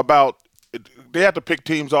about they have to pick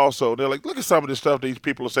teams also. They're like, look at some of the stuff these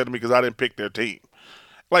people are saying to me because I didn't pick their team.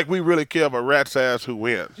 Like, we really care about rat's ass who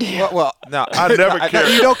wins. Well, no. I never care.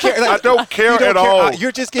 You don't care. I don't care at all.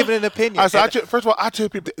 You're just giving an opinion. First of all, I tell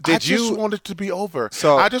people, I just want it to be over.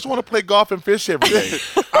 So- I just want to play golf and fish every day.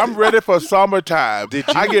 I'm ready for summertime.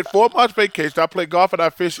 I get 4 months vacation. I play golf and I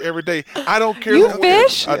fish every day. I don't care. You who wins.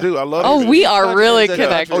 fish? I do. I love Oh, to fish. we are really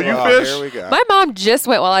connected. Oh, you fish? Here we go. My mom just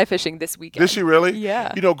went walleye fishing this weekend. Did she really?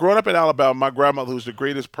 Yeah. You know, growing up in Alabama, my grandmother, who's the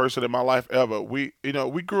greatest person in my life ever, we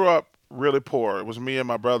grew up really poor. It was me and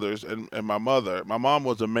my brothers and my mother. My mom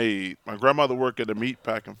was a maid. My grandmother worked at a meat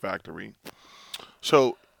packing factory.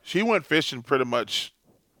 So she went fishing pretty much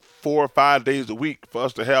 4 or 5 days a week for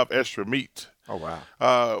us to have extra meat. Oh,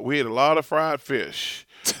 wow. We had a lot of fried fish.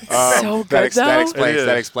 So good, that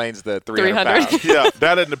though. explains the 300 300. pounds. Yeah,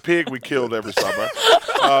 that and the pig we killed every summer.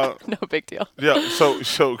 No big deal. Yeah,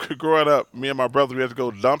 so growing up, me and my brother, we had to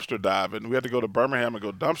go dumpster diving. We had to go to Birmingham and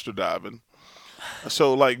go dumpster diving.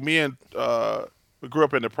 So, like, me and we grew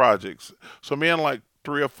up in the projects. So me and, like,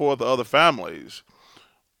 3 or 4 of the other families,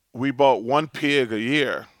 we bought 1 pig a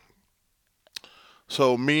year.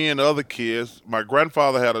 So me and the other kids, my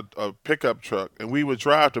grandfather had a pickup truck, and we would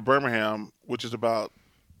drive to Birmingham, which is about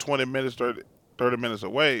 20 minutes, 30 minutes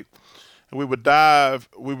away. And we would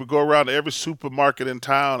go around to every supermarket in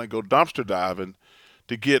town and go dumpster diving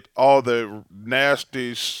to get all the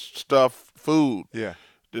nasty stuff, food. Yeah.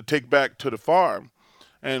 to take back to the farm.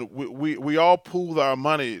 And we all pooled our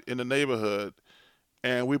money in the neighborhood,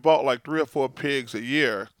 and we bought like 3 or 4 pigs a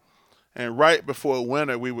year. And right before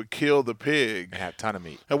winter, we would kill the pig. And have a ton of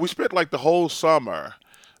meat. And we spent like the whole summer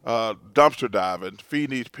dumpster diving, feeding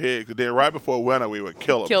these pigs. And then right before winter, we would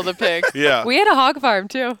kill them. Kill the pig. Yeah. We had a hog farm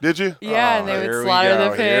too. Did you? Yeah, and they would slaughter the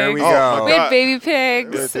pigs. Here we Oh, go. my We had God. baby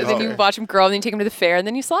pigs, Yeah, and then you watch them grow, and then you take them to the fair, and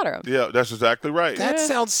then you slaughter them. Yeah, that's exactly right. That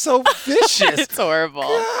sounds so vicious. It's horrible.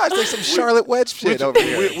 Gosh, like some Charlotte Wedge shit over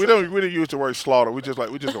here. we don't use the word slaughter. We just gonna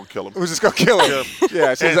kill them. We're just gonna kill him.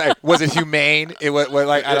 Yeah. So it's like, was it humane? It was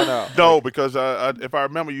like, I don't know. No, because if I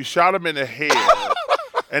remember, you shot him in the head,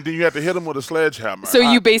 and then you had to hit him with a sledgehammer. So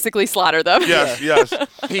you basically slaughter them. Yes, yes.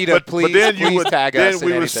 PETA, please, but then please tag us. Then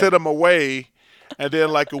we would sit them away, and then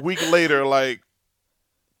like a week later, like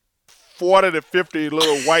 40 to 50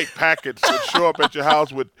 little white packets would show up at your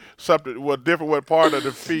house with something, with different what part of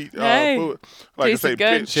the feet, Hey, food. Like I say,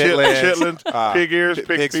 tasted good. chitlins, pig ears, pig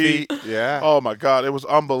pig's feet. Yeah. Oh my God, it was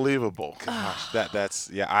unbelievable. Gosh,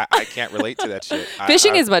 that's I can't relate to that shit.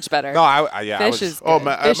 Fishing is much better. No, I Fish was, is Oh good.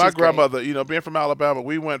 man, Fish my is great. grandmother, being from Alabama,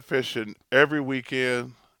 we went fishing every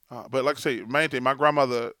weekend. But like I say, main thing, my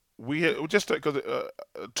grandmother, we had just because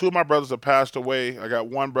 2 of my brothers have passed away. I got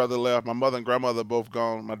 1 brother left. My mother and grandmother are both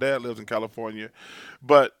gone. My dad lives in California.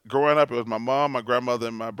 But growing up, it was my mom, my grandmother,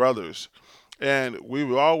 and my brothers, and we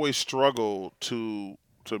would always struggle to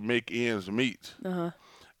make ends meet.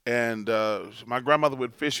 And my grandmother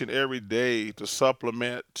would fishing every day to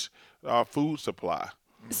supplement our food supply.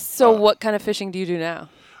 So what kind of fishing do you do now?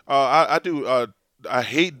 I do. I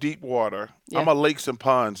hate deep water. Yeah. I'm a lakes and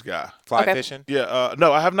ponds guy. fly Okay. fishing. Yeah.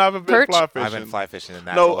 No, I have not been Perch? fly fishing. I've been fly fishing, and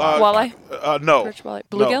that's No, a lot. Walleye? No. Perch, walleye.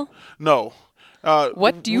 Bluegill? No.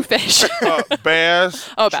 What do you fish? Bass, Oh, bass,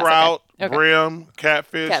 okay. trout, Okay. brim,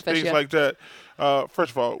 catfish, things yeah. like that.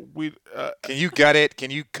 First of all, Can you gut it?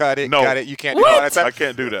 Can you cut it? No. Gut it? You can't do all that stuff. I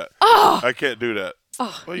can't do that. I can't do that.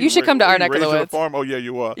 Well, you should come to our neck of the raised on a woods. farm? Oh yeah,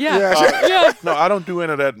 you are. Yeah. No, I don't do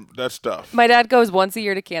any of that stuff. My dad goes once a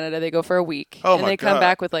year to Canada. They go for a week. Oh, and my they come God.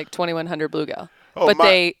 back with like 2,100 bluegill. Oh, but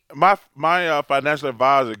my financial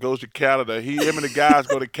advisor goes to Canada. Him and the guys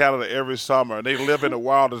go to Canada every summer, and they live in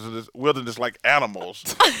the wilderness like animals.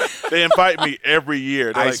 They invite me every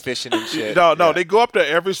year. They're Ice like, fishing and shit. No, Yeah. they go up there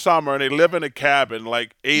every summer, and they live in a cabin,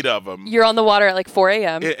 like 8 of them. you're on the water at like 4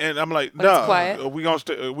 a.m. And I'm like, When it's no, quiet. we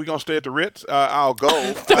gonna stay at the Ritz. I'll go.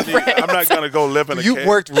 I'm not gonna go live in a You cabin.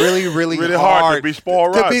 worked really, really, Really hard to be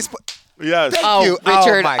spoiled To rotten. be Yes. Oh, you.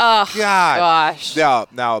 Richard. Oh my Oh, God. gosh.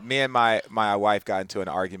 No, me and my wife got into an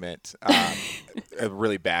argument, a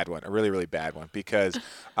really bad one, a really, really bad one, because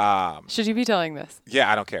Should you be telling this?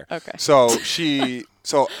 yeah, I don't care. Okay. So she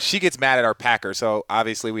gets mad at our Packers. So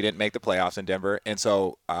obviously we didn't make the playoffs in Denver, and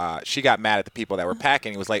so she got mad at the people that were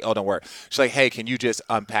packing. It was like, oh, don't worry. She's like, hey, can you just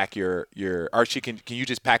unpack your or can you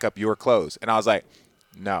just pack up your clothes? And I was like,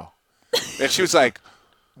 no. And she was like,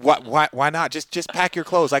 why not? Just pack your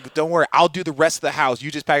clothes. Like, don't worry, I'll do the rest of the house. You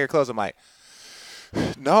just pack your clothes. I'm like,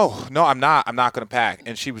 no, I'm not going to pack.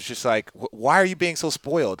 And she was just like, why are you being so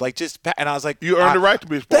spoiled? Like, just pack. And I was like, You earned the right to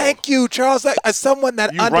be spoiled. Thank you, Charles. Like, as someone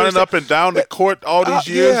that You running up and down the court all these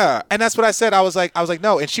years. yeah, and that's what I said. I was like,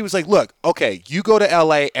 no. And she was like, look, okay, you go to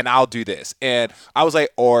LA and I'll do this. And I was like,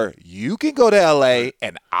 or you can go to LA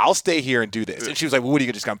and I'll stay here and do this. And she was like, well, what are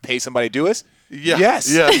you just gonna pay somebody to do this? Yeah. Yes.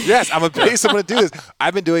 Yeah. Yes. I'm gonna pay someone to do this.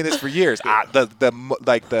 I've been doing this for years.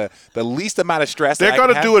 The least amount of stress. They're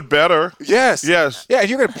gonna do it better. Yes. Yes. Yeah.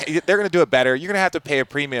 You're gonna pay, they're gonna do it better. You're gonna have to pay a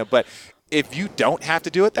premium, but if you don't have to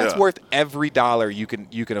do it, that's Yeah. worth every dollar you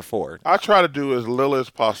can afford. I try to do as little as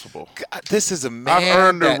possible. God, this is a man.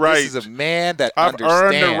 earned the right. This is a man that I've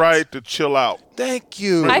understands. earned the right to chill out. Thank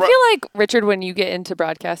you. I feel like, Richard, when you get into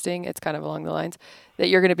broadcasting, it's kind of along the lines that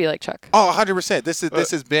you're going to be like Chuck. Oh, 100%. This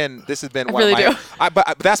has been I one really of my, do.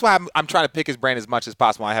 but that's why I'm trying to pick his brain as much as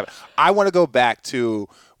possible. I want to go back to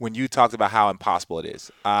when you talked about how impossible it is.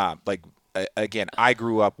 Again, I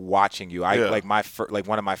grew up watching you. Like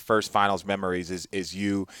one of my first finals memories is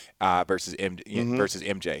you versus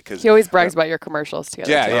MJ. Because He always brags about your commercials together.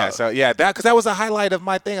 yeah, too. yeah. So yeah, because that was a highlight of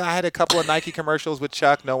my thing. I had a couple of Nike commercials with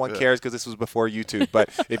Chuck. No one cares because this was before YouTube. But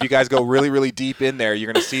if you guys go really, really deep in there, you're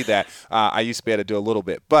going to see that. I used to be able to do a little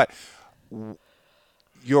bit, but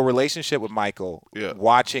your relationship with Michael,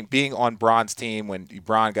 being on Bron's team when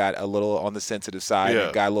Bron got a little on the sensitive side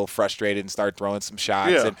and got a little frustrated and started throwing some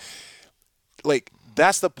shots and. Like,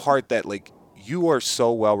 that's the part that, like, you are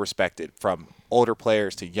so well respected from older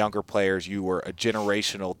players to younger players. You were a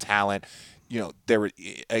generational talent. You know, we're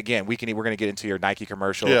going to get into your Nike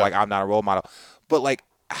commercial, like, I'm not a role model. But, like,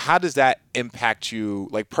 how does that impact you,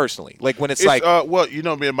 like personally? Like when it's like, well,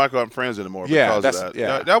 me and Michael aren't friends anymore because of that.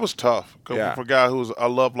 Yeah. That was tough. Yeah. For a guy who I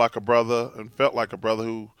loved like a brother and felt like a brother,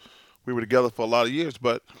 who we were together for a lot of years.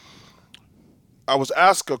 But I was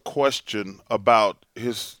asked a question about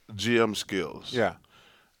his GM skills. yeah.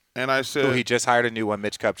 And I said, Who he just hired a new one,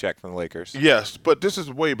 Mitch Kupchak from the Lakers. yes, but this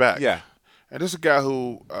is way back. Yeah. And this is a guy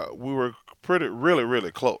who we were really,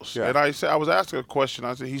 really close. Yeah. And I was asking a question.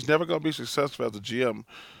 I said, he's never going to be successful as a GM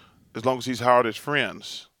as long as he's hired his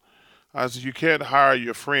friends. I said, you can't hire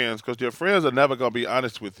your friends because your friends are never going to be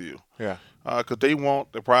honest with you. Yeah. Because they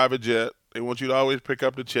want the private jet. They want you to always pick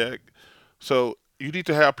up the check. So you need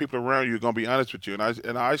to have people around you who are going to be honest with you. And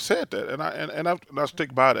I said that, and I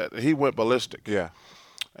stick by that. And he went ballistic. Yeah.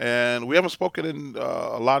 And we haven't spoken in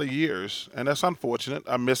a lot of years, and that's unfortunate.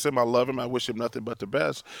 I miss him. I love him. I wish him nothing but the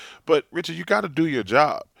best. But, Richard, you got to do your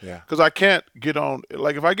job. Yeah. Because I can't get on –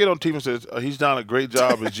 like if I get on TV and says he's done a great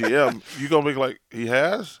job as GM, you're going to be like, he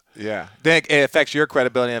has? Yeah. Then it affects your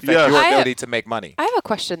credibility and affects Yes. your ability to make money. I have a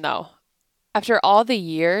question, though. After all the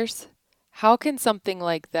years, how can something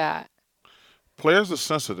like that? Players are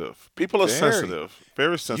sensitive. People are Very. sensitive.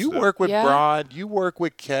 Very sensitive. You work with Yeah. Braun. You work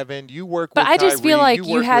with Kevin. You work But with I just feel Kyrie, like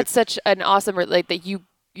you work had with- such an awesome like that you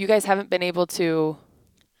guys haven't been able to.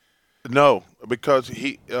 No, because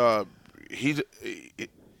I'm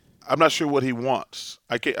not sure what he wants.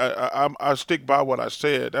 I can't. I stick by what I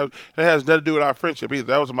said. That has nothing to do with our friendship either.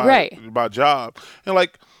 That was my job. And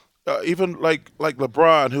even like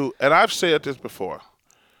LeBron, who, and I've said this before,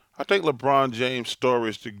 I think LeBron James' story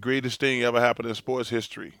is the greatest thing ever happened in sports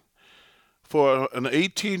history. For an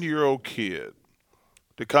 18-year-old kid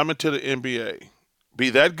to come into the NBA,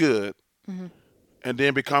 be that good, and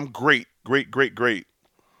then become great,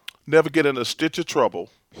 never get in a stitch of trouble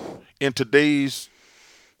in today's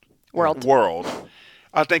world.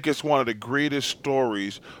 I think it's one of the greatest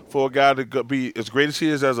stories for a guy to be as great as he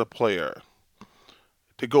is as a player,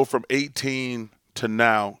 to go from 18 to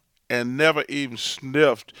now and never even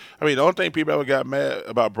sniffed. I mean, the only thing people ever got mad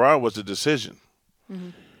about Bron was the decision.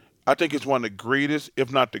 I think it's one of the greatest, if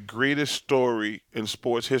not the greatest story in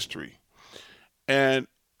sports history. And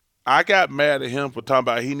I got mad at him for talking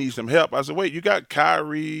about he needs some help. I said, wait, you got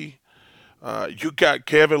Kyrie, you got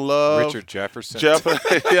Kevin Love, Richard Jefferson.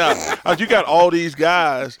 Yeah, you got all these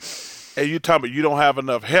guys, and you talking about you don't have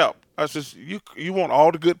enough help. I said, you want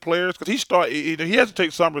all the good players? Because he has to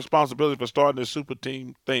take some responsibility for starting this super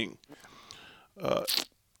team thing.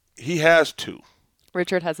 He has to.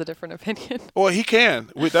 Richard has a different opinion. Well, he can.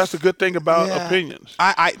 That's the good thing about opinions.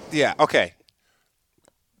 Yeah, okay.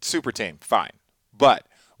 Super team, fine. But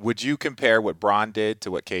would you compare what Bron did to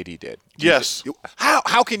what KD did? Yes.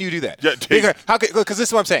 How can you do that? Yeah, because this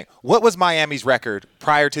is what I'm saying. What was Miami's record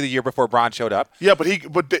prior to the year before Bron showed up? Yeah,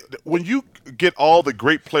 when you get all the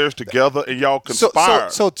great players together and y'all conspire.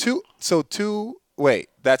 Wait,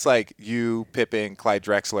 that's like you, Pippen, Clyde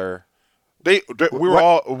Drexler. We were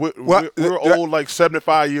old, like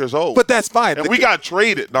 75 years old. But that's fine. And we got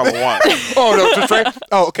traded, number one. Oh, no, to trade?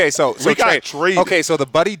 Oh, okay, so we got trade. traded. Okay, so the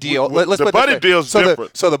buddy deal. Let's the put buddy deal's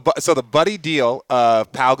different. So the buddy deal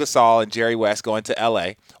of Pau Gasol and Jerry West going to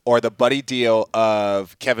L.A., or the buddy deal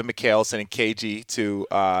of Kevin McHale sending KG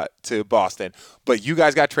to Boston. But you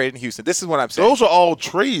guys got traded in Houston. This is what I'm saying. Those are all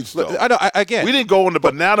trades, though. I know. Again, we didn't go on the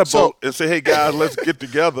banana boat and say, "Hey guys, let's get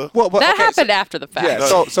together." That happened after the fact.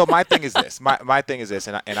 Yeah. So my thing is this. My thing is this,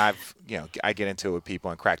 and I've I get into it with people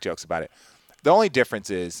and crack jokes about it. The only difference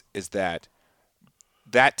is that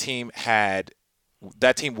team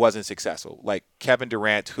wasn't successful. Like Kevin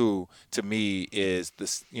Durant, who to me is the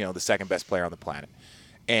second best player on the planet.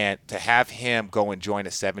 And to have him go and join a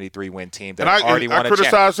 73-win team that already won a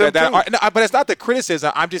championship. But it's not the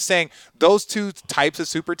criticism. I'm just saying those two types of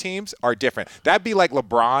super teams are different. That'd be like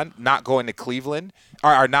LeBron not going to Cleveland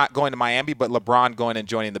or not going to Miami, but LeBron going and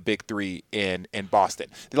joining the Big Three in Boston.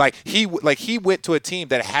 He went to a team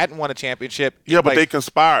that hadn't won a championship. Yeah, but they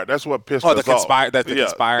conspired. That's what pissed us off. Conspired. That's the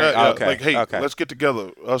conspiring. Okay. Like, hey, let's get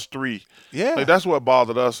together, us three. Yeah. Like, that's what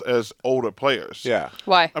bothered us as older players. Yeah.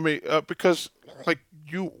 Why? I mean, because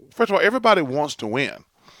first of all, everybody wants to win,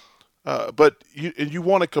 but you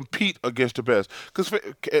want to compete against the best. Because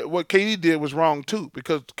what KD did was wrong too.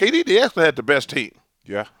 Because KD actually had the best team.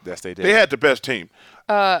 Yeah, yes, they did. They had the best team.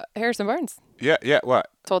 Harrison Barnes. Yeah. What?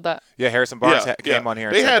 Told that. Yeah, Harrison Barnes came on here.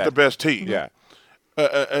 And they said had that. the best team. Yeah.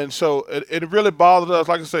 And so it really bothered us.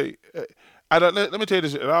 Like I say, let me tell you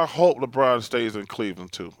this, and I hope LeBron stays in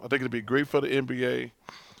Cleveland too. I think it'd be great for the NBA.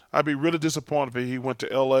 I'd be really disappointed if he went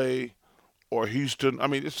to L.A. or Houston. I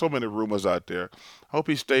mean, there's so many rumors out there. I hope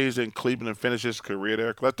he stays in Cleveland and finishes his career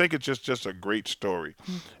there because I think it's just a great story.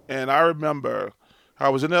 And I remember I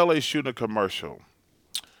was in L.A. shooting a commercial,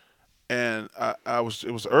 and it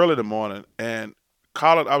was early in the morning, and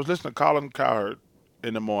I was listening to Colin Cowherd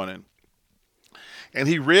in the morning, and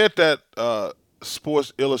he read that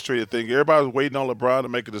Sports Illustrated thing. Everybody was waiting on LeBron to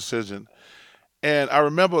make a decision, and I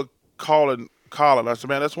remember calling Colin. I said,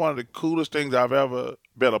 "Man, that's one of the coolest things I've ever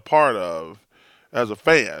been a part of as a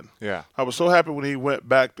fan." Yeah. I was so happy when he went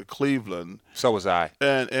back to Cleveland. So was I.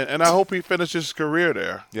 And I hope he finishes his career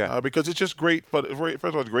there. Yeah. Because it's just great first of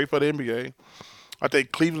all, it's great for the NBA. I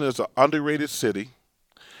think Cleveland is an underrated city.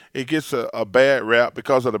 It gets a bad rap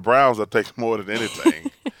because of the Browns, I think, more than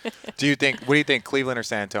anything. What do you think, Cleveland or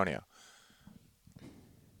San Antonio?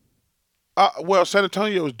 Well, San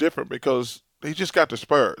Antonio is different because they just got the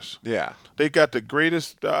Spurs. Yeah. They got the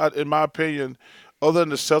greatest, in my opinion, other than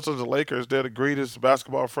the Celtics and the Lakers, they're the greatest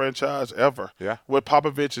basketball franchise ever. Yeah. What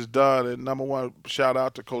Popovich has done, and number one, shout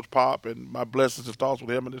out to Coach Pop, and my blessings and thoughts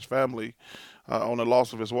with him and his family on the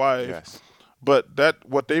loss of his wife. Yes. But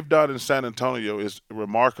what they've done in San Antonio is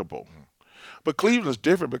remarkable. But Cleveland's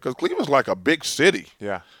different because Cleveland's like a big city.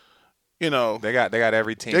 Yeah. You know, They got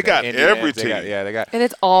every team. They got Indians, every they team. got And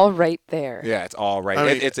it's all right there. Yeah, it's all right. I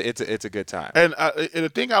mean, It's a good time. and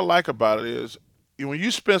the thing I like about it is when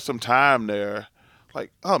you spend some time there,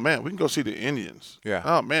 like, oh man, we can go see the Indians. Yeah.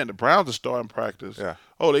 Oh man, the Browns are starting practice. Yeah.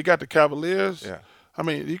 Oh, they got the Cavaliers. Yeah. I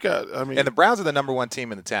mean, And the Browns are the number one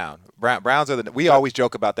team in the town. Browns are we always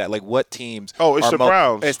joke about that. Like, what teams? Oh, it's the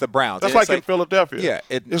Browns. It's the Browns. That's And like in Philadelphia. Yeah,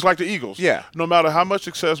 it's like the Eagles. Yeah. No matter how much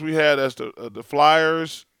success we had as the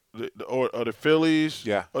Flyers, or the Phillies,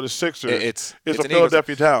 Yeah. or the Sixers, it's a an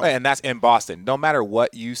Philadelphia Eagles, town. and that's in Boston. No matter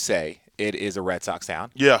what you say, it is a Red Sox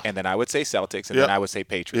town. Yeah. And then I would say Celtics, and Yep. then I would say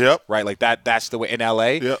Patriots. Yep. Right? Like that. That's the way in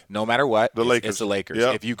LA. Yep. No matter what, Lakers. It's the Lakers.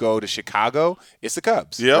 Yep. If you go to Chicago, it's the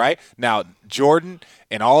Cubs. Yep. Right? Now Jordan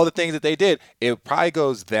and all the things that they did, it probably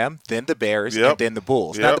goes them, then the Bears, Yep. and then the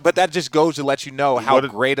Bulls. Yep. Now, but that just goes to let you know how What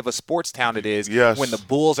it- great of a sports town it is. Yes. When the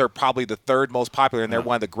Bulls are probably the third most popular, and they're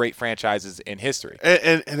one of the great franchises in history.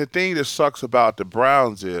 And the thing that sucks about the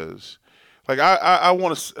Browns is, like, I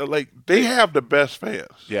want to, like, they have the best fans.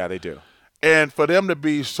 Yeah, they do. And for them to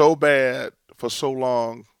be so bad for so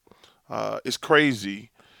long is crazy.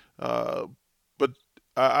 But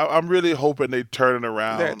I'm really hoping they turn it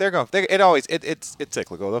around. They're going. It's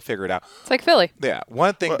cyclical. They'll figure it out. It's like Philly. Yeah.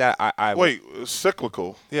 One thing that I Wait,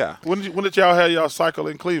 cyclical. Yeah. When did y'all have y'all cycle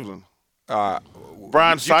in Cleveland?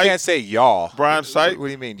 Brian You can't Sipe. say y'all. Brian Sipe. What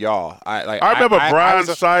do you mean y'all? I remember Brian was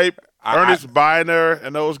Sipe, Ernest Biner,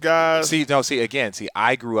 and those guys. See,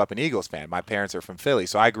 I grew up an Eagles fan. My parents are from Philly,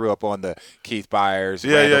 so I grew up on the Keith Byers,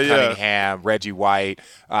 Yeah, Randall yeah, yeah. Cunningham, Reggie White.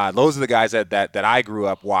 Those are the guys that I grew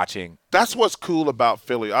up watching. That's what's cool about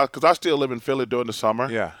Philly, because I still live in Philly during the summer.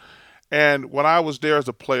 Yeah. And when I was there as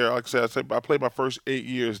a player, like I said, I played my first 8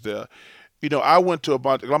 years there. You know, I went to a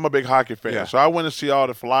bunch. I'm a big hockey fan, Yeah. so I went to see all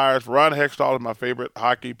the Flyers. Ron Hextall is my favorite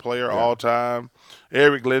hockey player all time.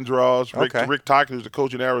 Eric Lindros, Okay. Rick Tockett, who's the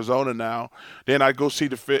coach in Arizona now. Then I go see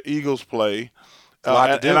the Eagles play. A lot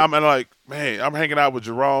to do. And I'm like, man, I'm hanging out with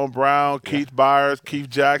Jerome Brown, Keith Byers, Keith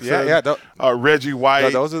Jackson, Reggie White,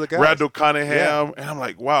 those are the guys. Randall Cunningham, and I'm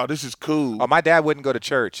like, wow, this is cool. Oh, my dad wouldn't go to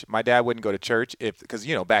church. Because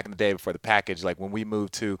back in the day before the package, like when we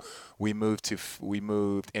moved in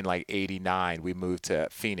like '89. We moved to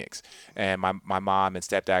Phoenix, and my mom and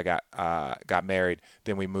stepdad got married.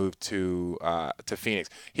 Then we moved to Phoenix.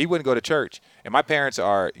 He wouldn't go to church, and my parents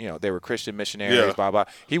are they were Christian missionaries. Yeah. Blah blah.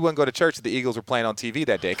 He wouldn't go to church if the Eagles were playing on TV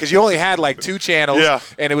that day because you only had like 2 channels. Yeah.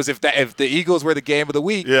 And it was if the Eagles were the game of the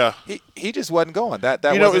week. Yeah. He just wasn't going. That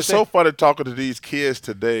You know, wasn't it's his thing. so funny talking to these kids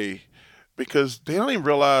today because they don't even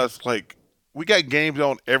realize, like, we got games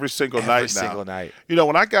on every single night now. Every single night. You know,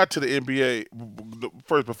 when I got to the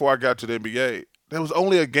NBA, before I got to the NBA, there was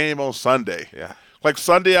only a game on Sunday. Yeah. Like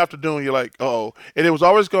Sunday afternoon, you're like, oh. And it was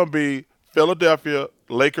always going to be Philadelphia,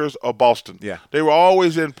 Lakers, or Boston. Yeah. They were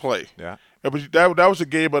always in play. Yeah. That was the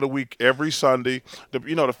game of the week every Sunday.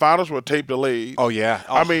 The finals were tape delayed. Oh yeah.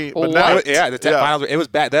 I mean, but What? now, The finals. It was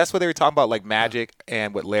bad. That's what they were talking about. Like Magic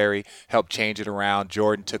and what Larry helped change it around.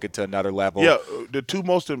 Jordan took it to another level. Yeah, the two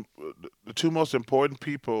most important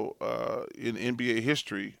people in NBA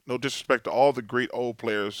history. No disrespect to all the great old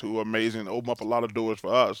players who are amazing and open up a lot of doors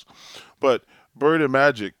for us, but Bird and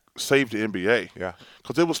Magic saved the NBA. Yeah.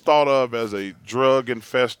 Because it was thought of as a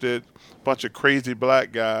drug-infested bunch of crazy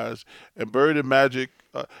black guys, and Bird and Magic,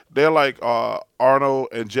 they're like Arnold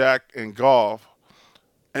and Jack in golf.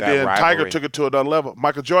 And That then Tiger rivalry. took it to another level.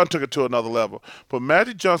 Michael Jordan took it to another level. But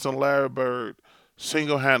Magic Johnson and Larry Bird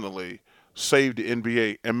single-handedly saved the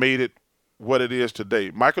NBA and made it what it is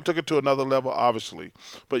today. Michael took it to another level, obviously.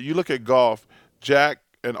 But you look at golf, Jack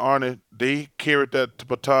and Arnie, they carried that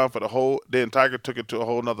baton for the whole. Then Tiger took it to a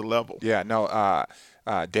whole nother level. Yeah, no.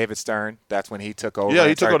 David Stern, that's when he took over. Yeah,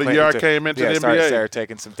 he took over the year I came into the NBA. Started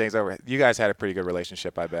taking some things over. You guys had a pretty good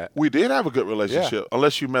relationship, I bet. We did have a good relationship,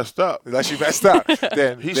 unless you messed up.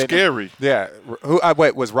 then he's scary. Yeah.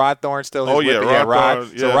 Wait, was Rod Thorne still? Oh yeah, Rod.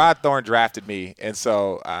 Thorne, So Rod Thorne drafted me, and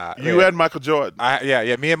so you had Michael Jordan.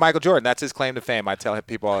 Me and Michael Jordan. That's his claim to fame. I tell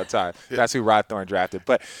people all the time. That's who Rod Thorne drafted.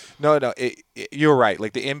 But no, you're right.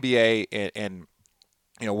 Like the NBA and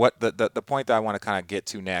you know what the point that I want to kind of get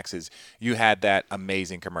to next is you had that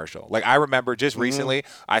amazing commercial. Like I remember just recently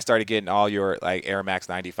I started getting all your like Air Max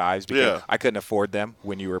 95s because I couldn't afford them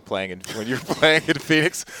when you were playing in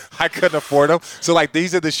Phoenix. I couldn't afford them. So like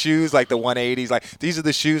these are the shoes, like the 180s, like these are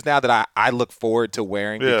the shoes now that I look forward to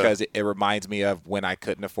wearing because it reminds me of when I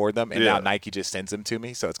couldn't afford them, and now Nike just sends them to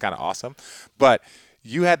me, so it's kind of awesome. But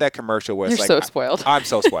you had that commercial where it's You're like, so spoiled. I'm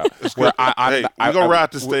so spoiled. We're gonna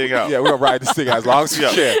ride this thing out. Yeah, we're gonna ride this thing out as long as we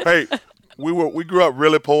can. Hey, we grew up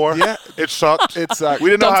really poor. Yeah, it sucked. It sucked. We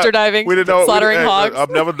didn't know dumpster diving. We didn't know slaughtering hogs. I've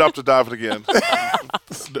never dumpster dived again.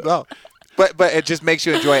 No, but it just makes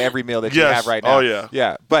you enjoy every meal that you have right now. Oh yeah,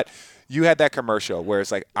 yeah. But you had that commercial where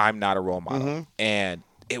it's like, I'm not a role model, and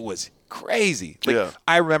it was crazy. Like,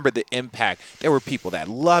 I remember the impact. There were people that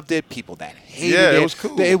loved it, people that hated it. Yeah, it was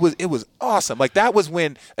cool. It was awesome. Like that was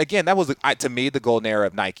when, again, that was to me the golden era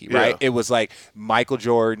of Nike, right? It was like Michael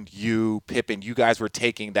Jordan, you, Pippen, you guys were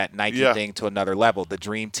taking that Nike thing to another level. The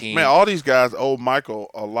Dream Team. Man, all these guys owe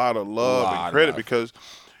Michael a lot of love and credit because,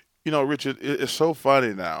 you know, Richard, it's so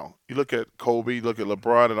funny now. You look at Kobe, you look at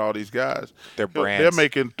LeBron and all these guys. Their brands. They're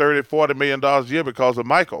making $30, $40 million a year because of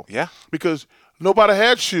Michael. Yeah. Because nobody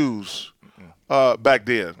had shoes back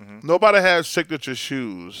then. Nobody had signature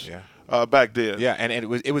shoes back then. Yeah, and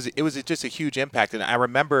it was just a huge impact. And I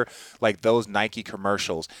remember like those Nike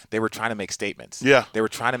commercials. They were trying to make statements. Yeah, they were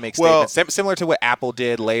trying to make statements similar to what Apple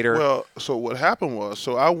did later. Well, so what happened was,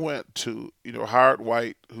 I went to Howard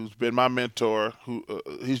White, who's been my mentor,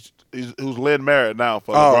 who's Lynn Merritt now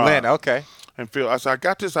for LeBron. Lynn, okay. And Phil, I said I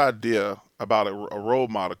got this idea about a role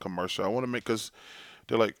model commercial. I want to make because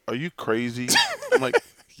they're like, "Are you crazy?" I'm like,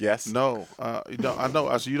 yes. No. I know.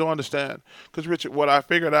 I said, you don't understand. Because, Richard, what I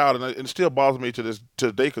figured out, and it still bothers me to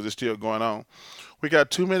today because it's still going on, we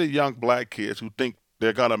got too many young black kids who think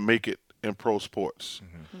they're going to make it in pro sports.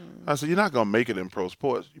 I said, you're not going to make it in pro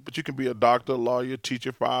sports, but you can be a doctor, lawyer,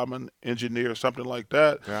 teacher, fireman, engineer, something like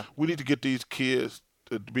that. Yeah. We need to get these kids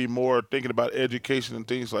to be more thinking about education and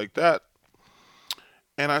things like that.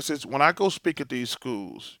 And I said, when I go speak at these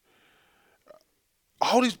schools,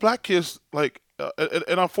 all these black kids, like,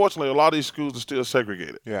 and unfortunately, a lot of these schools are still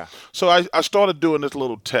segregated. Yeah. So I started doing this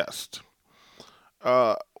little test.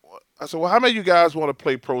 I said, well, how many of you guys want to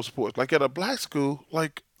play pro sports? Like at a black school,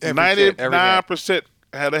 like 99%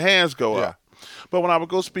 had their hands go up. But when I would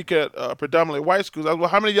go speak at predominantly white schools, I said, well,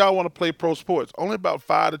 how many of y'all want to play pro sports? Only about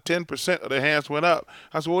 5 to 10% of their hands went up.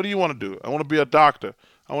 I said, well, what do you want to do? I want to be a doctor.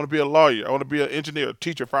 I want to be a lawyer. I want to be an engineer, a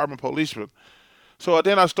teacher, fireman, policeman. So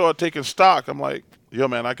then I started taking stock. I'm like, yo,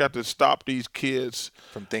 man, I got to stop these kids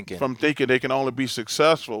from thinking they can only be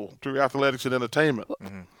successful through athletics and entertainment.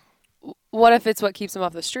 What if it's what keeps them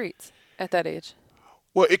off the streets at that age?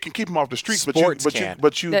 Well, it can keep them off the streets, but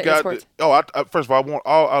you Yeah, got. sports. First of all,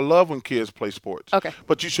 I love when kids play sports. Okay.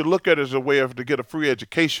 But you should look at it as a way to get a free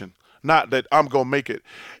education, not that I'm gonna make it.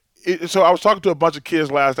 So I was talking to a bunch of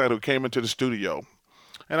kids last night who came into the studio,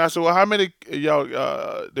 and I said, well, how many y'all?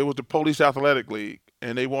 There was the Police Athletic League,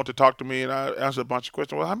 and they wanted to talk to me, and I answered a bunch of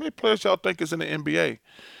questions. Well, how many players y'all think is in the NBA?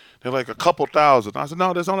 They're like a couple thousand. I said,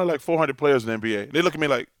 no, there's only like 400 players in the NBA. They look at me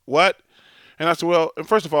like, what? And I said, well,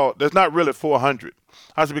 first of all, there's not really 400.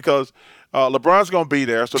 I said, because LeBron's going to be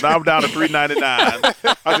there, so now I'm down to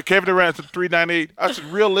 399. I said, Kevin Durant's at 398. I said,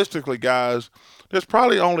 realistically, guys, there's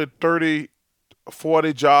probably only 30,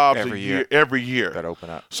 40 jobs every year that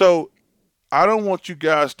open up. So I don't want you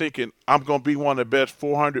guys thinking I'm going to be one of the best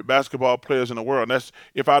 400 basketball players in the world. And that's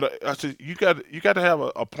I said you got to have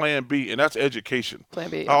a plan B, and that's education.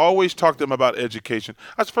 Plan B. I always talk to them about education.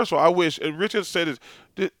 I said, first of all, I wish, and Richard said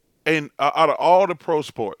this, and out of all the pro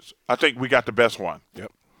sports, I think we got the best one.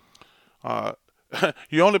 Yep.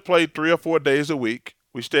 You only play 3 or 4 days a week.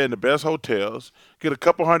 We stay in the best hotels, get a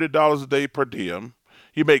couple $100 a day per diem.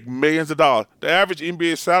 You make millions of dollars. The average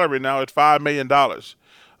NBA salary now is $5 million.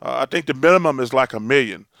 I think the minimum is like $1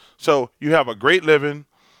 million. So you have a great living.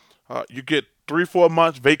 You get 3-4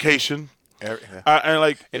 months vacation. And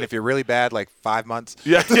if you're really bad, like 5 months.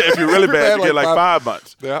 Yeah, if you're really bad, you get like 5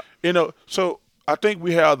 months. Yeah. So I think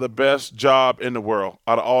we have the best job in the world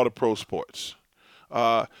out of all the pro sports.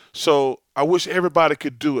 So I wish everybody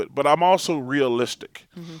could do it, but I'm also realistic.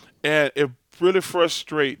 And it really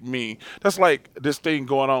frustrates me. That's like this thing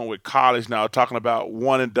going on with college now, talking about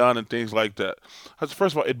one and done and things like that.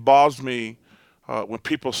 First of all, it bothers me when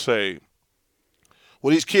people say,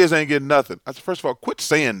 well, these kids ain't getting nothing. I said, first of all, quit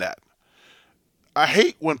saying that. I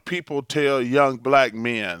hate when people tell young black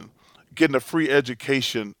men getting a free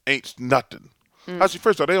education ain't nothing. I said,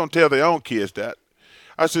 first of all, they don't tell their own kids that.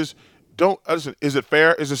 I says, listen, is it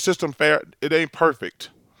fair? Is the system fair? It ain't perfect.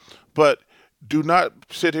 But do not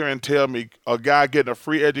sit here and tell me a guy getting a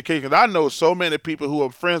free education. I know so many people who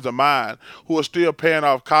are friends of mine who are still paying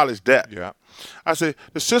off college debt. Yeah. I say,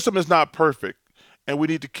 the system is not perfect. And we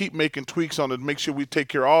need to keep making tweaks on it to make sure we take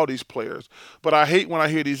care of all these players. But I hate when I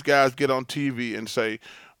hear these guys get on TV and say,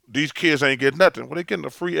 these kids ain't getting nothing. Well, they're getting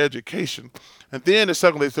a free education. And then the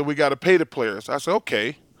second they said, we got to pay the players. I said,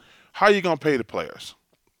 okay, how are you going to pay the players?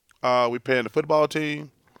 We paying the football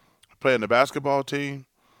team, paying the basketball team.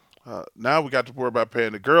 Now we got to worry about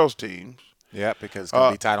paying the girls' teams. Yeah, because it's going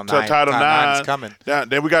to be Title IX. Title IX is coming.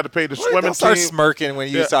 Then we got to pay the swimming team. Start smirking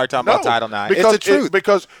when you start talking about Title IX. Because it's the truth.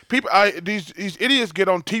 Because people, these idiots get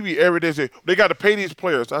on TV every day and say, they got to pay these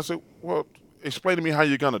players. I said, well, explain to me how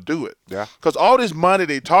you're going to do it. Yeah. Because all this money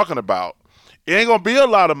they talking about, it ain't going to be a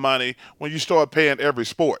lot of money when you start paying every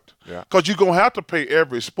sport. Yeah. Because you're going to have to pay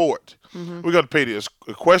every sport. We're going to pay the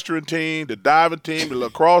equestrian team, the diving team, the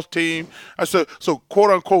lacrosse team. I said, so quote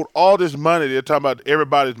unquote, all this money they're talking about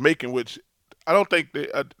everybody's making, which I don't think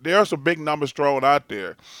there are some big numbers thrown out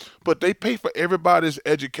there, but they pay for everybody's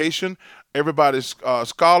education, everybody's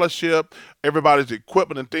scholarship, everybody's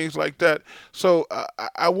equipment and things like that. So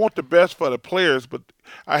I want the best for the players, but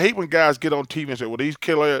I hate when guys get on TV and say, well, these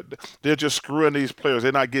killers, they're just screwing these players.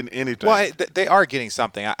 They're not getting anything. Well, they are getting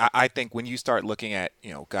something. I think when you start looking at,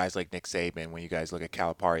 guys like Nick Saban, when you guys look at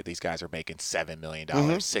Calipari, these guys are making $7 million,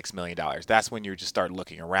 $6 million. That's when you just start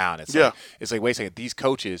looking around. It's like, wait a second, these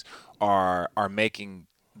coaches are making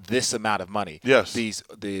this amount of money. Yes.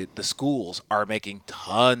 The schools are making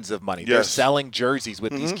tons of money. Yes. They're selling jerseys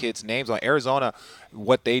with these kids' names on. Arizona,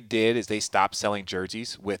 what they did is they stopped selling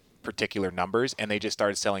jerseys with particular numbers, and they just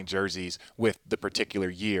started selling jerseys with the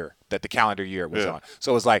particular year that the calendar year was on.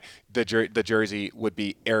 So it was like the jersey would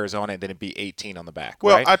be Arizona, and then it'd be 18 on the back.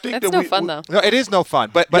 Well, right? I think that's no fun though. No, it is no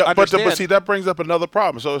fun. But see, that brings up another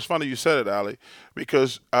problem. So it's funny you said it, Ali,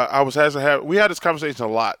 because we had this conversation a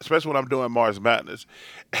lot, especially when I'm doing March Madness,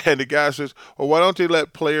 and the guy says, "Well, why don't they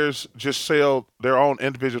let players just sell their own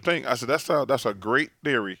individual thing?" I said, "That's a great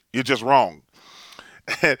theory. You're just wrong."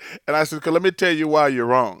 And I said, let me tell you why you're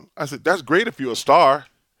wrong. I said, that's great if you're a star.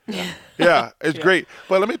 Yeah, it's great.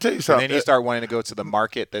 But let me tell you something. And then you start wanting to go to the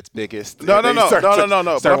market that's biggest. No. But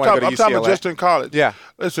I'm talking just in college. Yeah.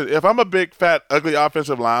 Listen, if I'm a big, fat, ugly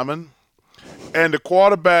offensive lineman, and the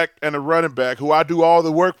quarterback and the running back, who I do all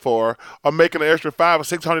the work for, are making an extra $500,000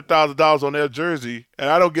 or $600,000 on their jersey, and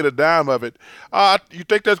I don't get a dime of it, you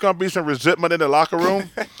think there's going to be some resentment in the locker room?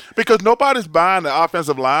 Because nobody's buying the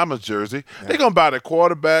offensive lineman's jersey. Yeah. They're going to buy the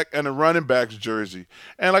quarterback and the running back's jersey.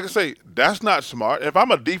 And like I say, that's not smart. If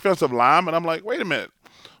I'm a defensive lineman, I'm like, wait a minute.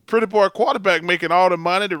 Pretty boy quarterback making all the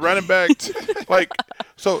money, the running back,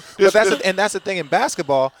 so. That's the thing in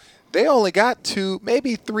basketball. They only got 2,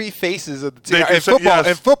 maybe 3 faces of the team.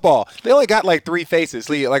 In football, they only got like 3 faces.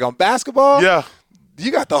 Like on basketball, you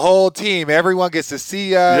got the whole team. Everyone gets to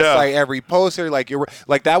see us. Yeah. Like every poster. Like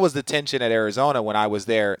that was the tension at Arizona when I was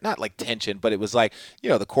there. Not like tension, but it was like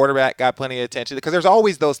the quarterback got plenty of attention because there's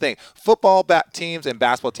always those things. Football teams and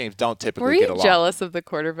basketball teams don't typically get along. Were you jealous of the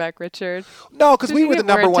quarterback, Richard? No, because we were the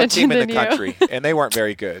number 1 team in the country, and they weren't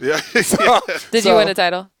very good. Yeah. Did you win a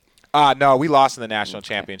title? No, we lost in the national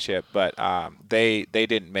championship, but they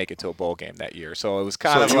didn't make it to a bowl game that year. So it was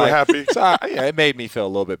kind of you were happy? So, it made me feel a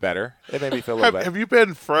little bit better. Have you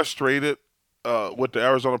been frustrated with the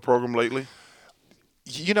Arizona program lately?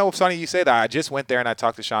 It's funny you say that. I just went there and I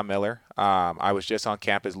talked to Sean Miller. I was just on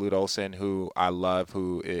campus. Lute Olson, who I love,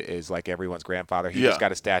 who is like everyone's grandfather. He just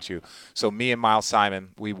got a statue. So me and Miles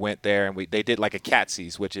Simon, we went there and they did like a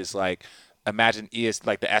CATSEAS, which is like, imagine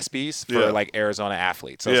like the ESPYs for like Arizona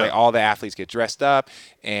athletes. So it's like all the athletes get dressed up,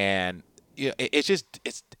 and it's just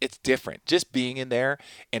it's different. Just being in there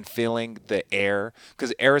and feeling the air, because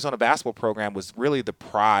the Arizona basketball program was really the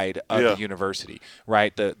pride of the university,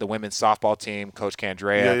 right? The women's softball team, Coach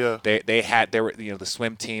Candrea, they were the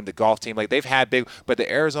swim team, the golf team, like they've had big, but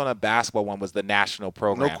the Arizona basketball one was the national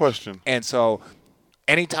program, no question. And so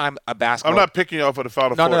anytime a basketball. I'm not picking you up for the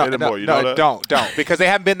Final Four anymore. You know that? Don't, because they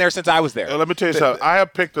haven't been there since I was there. Let me tell you something. I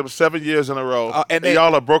have picked them 7 years in a row, and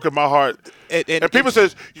y'all have broken my heart. And people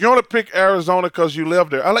says you only pick Arizona because you live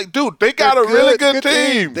there. I'm like, dude, they got a really good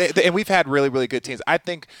team. And we've had really, really good teams. I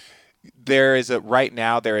think right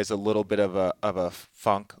now there is a little bit of a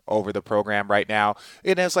funk over the program right now.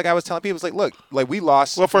 And it's like I was telling people, it's like, look, like we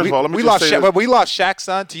lost. Well, first of all, let me we just lost say this. we lost Shaq's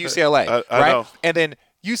son to UCLA, I right? know. And then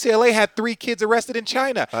UCLA had 3 kids arrested in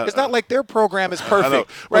China. It's not like their program is perfect, I know.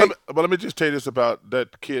 right? But let me just tell you this about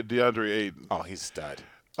that kid, DeAndre Ayton. Oh, he's a stud.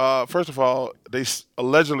 First of all,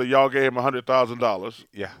 allegedly y'all gave him $100,000.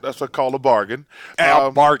 Yeah. That's called a bargain.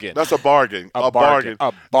 A bargain. That's a bargain. A bargain.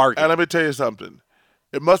 A bargain. And let me tell you something.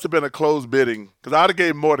 It must have been a closed bidding because I'd have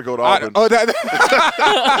gave him more to go to Auburn. Well,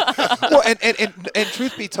 and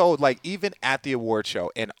truth be told, like even at the award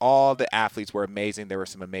show, and all the athletes were amazing. There were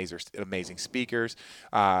some amazing speakers.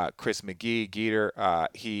 Chris McGee, Geeter,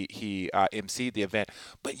 he emceed the event,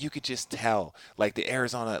 but you could just tell, like the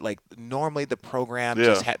Arizona, like normally the program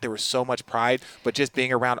just had, there was so much pride, but just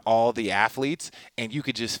being around all the athletes, and you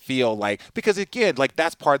could just feel like, because again, like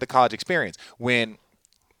that's part of the college experience when.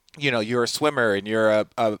 You know, you're a swimmer and you're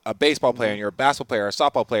a baseball player and you're a basketball player or a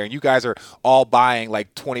softball player, and you guys are all buying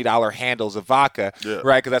like $20 handles of vodka,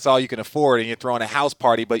 right? Because that's all you can afford, and you're throwing a house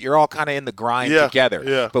party, but you're all kind of in the grind together.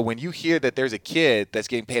 Yeah. But when you hear that there's a kid that's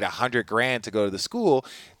getting paid $100,000 to go to the school,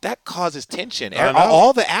 that causes tension. And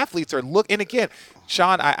all the athletes are and again,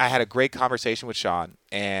 Sean, I had a great conversation with Sean,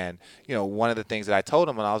 and you know, one of the things that I told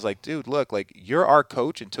him, and I was like, dude, look, like you're our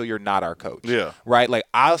coach until you're not our coach. Yeah. Right? Like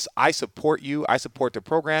I support you. I support the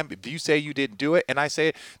program. If you say you didn't do it, and I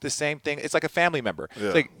say the same thing, it's like a family member. Yeah.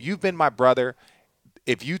 It's like you've been my brother.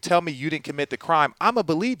 If you tell me you didn't commit the crime, I'm going to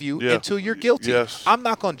believe you until you're guilty. Yes. I'm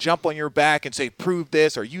not going to jump on your back and say, prove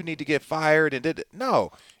this, or you need to get fired.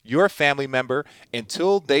 No, you're a family member.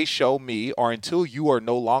 Until they show me, or until you are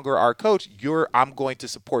no longer our coach, I'm going to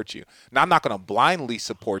support you. Now, I'm not going to blindly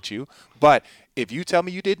support you, but if you tell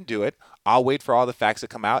me you didn't do it, I'll wait for all the facts to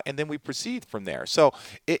come out, and then we proceed from there. So,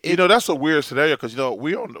 you know, that's a weird scenario because, you know,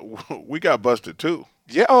 we got busted too.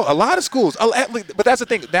 Yeah, a lot of schools. But that's the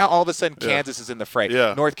thing. Now all of a sudden Kansas is in the fray.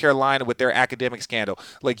 Yeah. North Carolina with their academic scandal.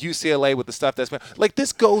 Like UCLA with the stuff that's been – like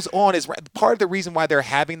this goes on. Is part of the reason why they're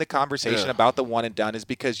having the conversation about the one and done is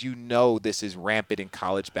because you know this is rampant in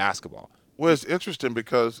college basketball. Well, it's interesting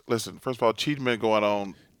because, listen, first of all, cheating been going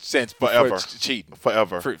on since forever. Cheating.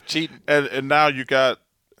 Forever. For cheating. And now you got –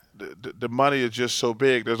 the money is just so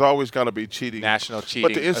big. There's always going to be cheating. National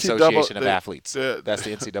Cheating Association of Athletes. That's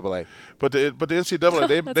the NCAA. But the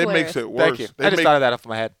NCAA, they makes it worse. Thank you. I just thought of that off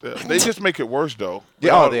my head. They just make it worse, though.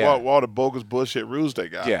 Yeah, all the bogus bullshit rules they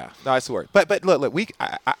got. Yeah, no, that's the word. But look,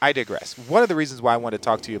 I digress. One of the reasons why I wanted to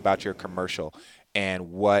talk to you about your commercial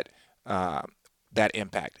and what that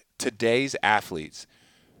impact. Today's athletes,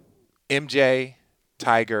 MJ,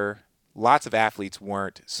 Tiger, lots of athletes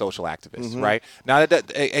weren't social activists, right? Now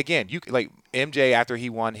that again, you like MJ after he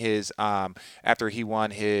won his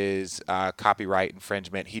copyright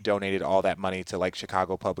infringement, he donated all that money to like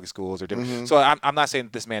Chicago public schools or different. So I'm not saying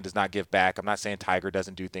that this man does not give back. I'm not saying Tiger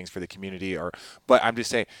doesn't do things for the community, but I'm just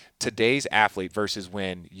saying today's athlete versus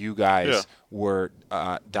when you guys were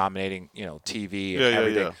dominating, you know, TV and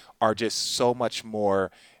everything are just so much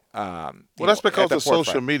more. Well, that's because of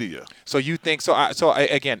social media. So you think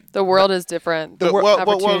again, the world is different. The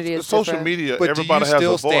opportunity is social different. media. But everybody do you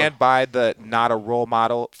still has a voice. stand by the not a role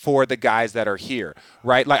model for the guys that are here,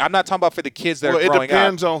 right? Like I'm not talking about for the kids that are growing up. It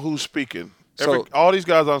depends on who's speaking. All these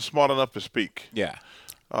guys aren't smart enough to speak. Yeah.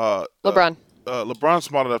 LeBron. LeBron's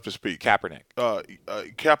smart enough to speak. Kaepernick.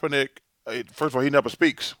 Kaepernick. First of all, he never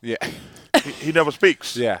speaks. Yeah. he never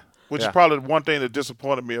speaks. Yeah. Which is probably one thing that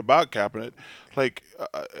disappointed me about Kaepernick. Like,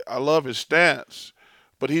 I love his stance,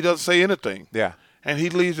 but he doesn't say anything. Yeah. And he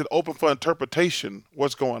leaves it open for interpretation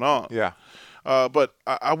what's going on. Yeah. But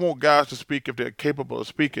I want guys to speak if they're capable of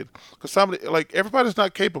speaking. Because everybody's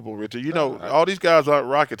not capable, Richard. You know, all these guys aren't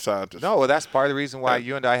rocket scientists. No, well, that's part of the reason why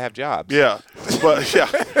you and I have jobs. Yeah.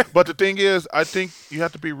 But the thing is, I think you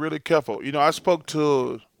have to be really careful. You know, I spoke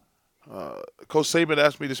to Coach Saban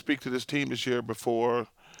asked me to speak to this team this year before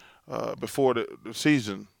the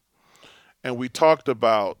season, and I talked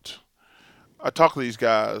to these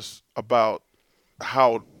guys about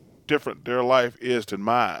how different their life is than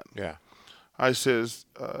mine. Yeah. I says,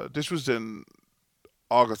 this was in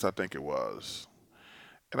August, I think it was,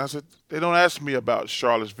 and I said, they don't ask me about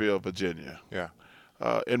Charlottesville, Virginia. Yeah.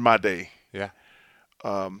 In my day. Yeah.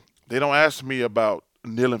 They don't ask me about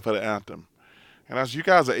kneeling for the anthem. And I said, you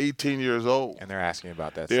guys are 18 years old. And they're asking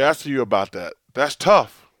about that. They're asking you about that. That's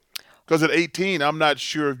tough. Because at 18, I'm not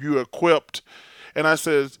sure if you're equipped. And I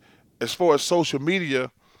says, as far as social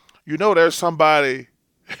media, there's somebody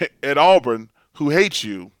at Auburn who hates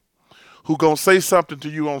you, who gonna say something to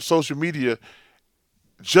you on social media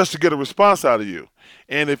just to get a response out of you.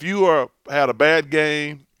 And if you had a bad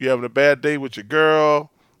game, you're having a bad day with your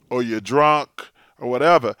girl, or you're drunk, or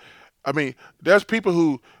whatever, I mean, there's people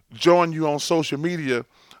who join you on social media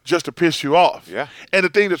just to piss you off. Yeah. And the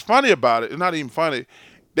thing that's funny about it, it's not even funny,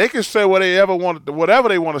 they can say whatever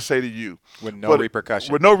they want to say to you. With no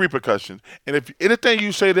repercussion. With no repercussion. And if anything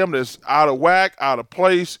you say to them that's out of whack, out of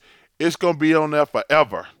place, it's going to be on there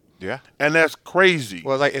forever. Yeah. And that's crazy.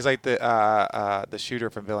 Well, it's like the shooter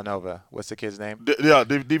from Villanova. What's the kid's name?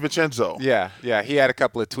 DiVincenzo. Yeah. He had a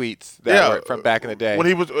couple of tweets that were from back in the day. When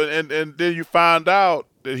he was, and then you find out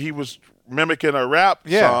that he was mimicking a rap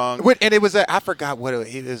song. And it was I forgot what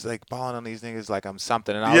he was like, balling on these niggas like I'm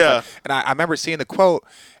something. And I remember seeing the quote,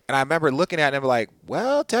 and I remember looking at him like,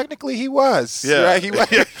 well, technically he was. Yeah. Right? He was.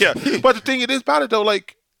 Yeah. But the thing is about it though,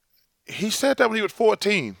 like he said that when he was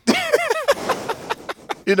 14.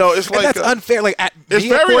 It's like that's unfair. Like it's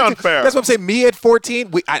very unfair. That's what I'm saying. Me at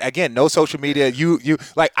 14, again, no social media. You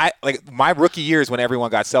like my rookie years when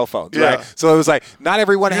everyone got cell phones, right? So it was like not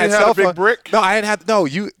everyone had cell phones. You had a big brick? No, I didn't have. No,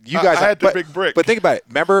 you guys. I had the big brick. But think about it.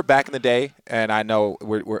 Remember back in the day, and I know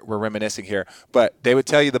we're reminiscing here, but they would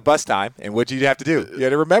tell you the bus time, and what you'd have to do. You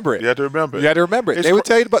had to remember it. You had to remember it. They would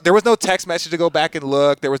tell you, but there was no text message to go back and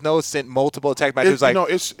look. There was no sent multiple text messages.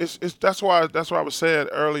 It's that's why I was saying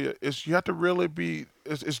earlier. You have to really be.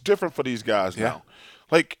 It's different for these guys now.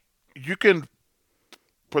 Like, you can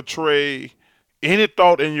portray any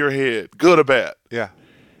thought in your head, good or bad. Yeah.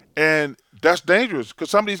 And that's dangerous because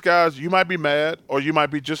some of these guys, you might be mad or you might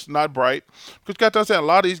be just not bright. Because you got to understand, a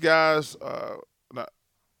lot of these guys,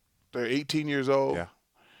 they're 18 years old. Yeah.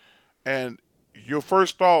 And your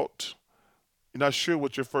first thought, you're not sure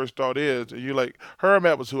what your first thought is. And you're like, Herm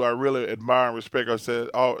Edwards, who I really admire and respect,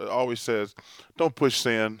 always says, don't push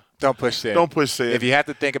sin. Don't push sin. Don't push sin. If you have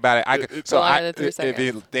to think about it,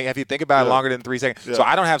 if you think about it longer than 3 seconds. So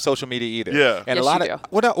I don't have social media either. Yeah. And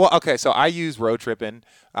okay. So I use Road Tripping.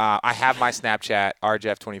 I have my Snapchat,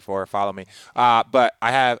 RJeff24. Follow me. But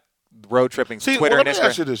I have Road Tripping, Twitter, and Instagram. Let me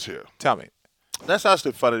ask you this here. Tell me. That's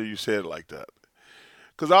actually funny that you said it like that.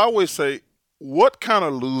 Because I always say, what kind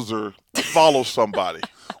of loser follows somebody?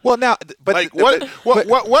 Well, now, but like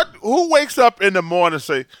who wakes up in the morning and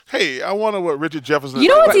say, "Hey, I wonder what Richard Jefferson." You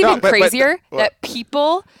know what's even crazier? That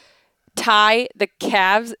people tie the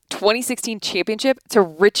Cavs 2016 championship to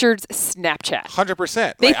Richard's Snapchat.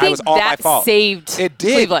 100%. They think I was all that my fault. saved it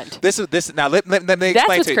did. Cleveland. This now let me explain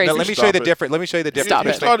what's to you. crazy. Now, let me show you the difference. Let me show you the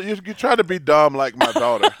difference. You try to be dumb like my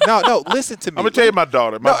daughter. No, listen to me. I'm gonna tell you my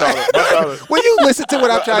daughter. My daughter. Will you listen to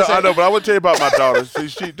what I'm trying to say? I know, but I want to tell you about my daughter.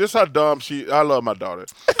 See, this how dumb I love my daughter.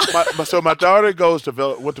 So my daughter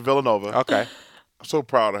went to Villanova. Okay. I'm so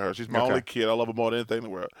proud of her. She's my only kid. I love her more than anything in the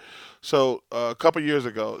world. So a couple years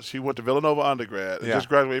ago, she went to Villanova undergrad and just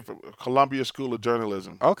graduated from Columbia School of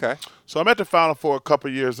Journalism. Okay. So I'm at the Final Four a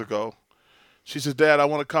couple years ago. She says, Dad, I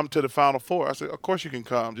want to come to the Final Four. I said, of course you can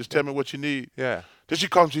come. Just tell me what you need. Yeah. Then she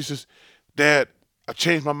comes. She says, Dad, I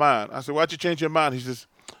changed my mind. I said, why'd you change your mind? He says,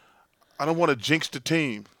 I don't want to jinx the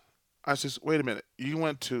team. I says, wait a minute. You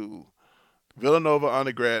went to Villanova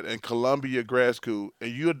undergrad and Columbia grad school,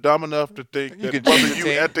 and you're dumb enough to think that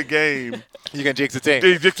you at the game, you can jinx the team.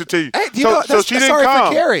 Jinx the team. Hey, so she didn't sorry come.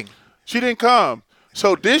 For caring. She didn't come.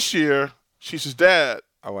 So this year, she says, Dad,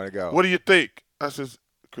 I want to go. What do you think? I says,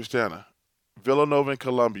 Christiana, Villanova and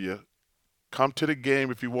Columbia, come to the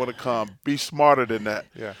game if you want to come. Be smarter than that.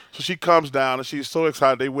 Yeah. So she comes down, and she's so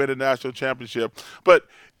excited they win the national championship. But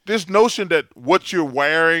this notion that what you're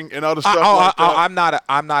wearing and other stuff like that.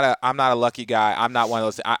 I'm not a lucky guy. I'm not one of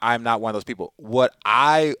those. I'm not one of those people.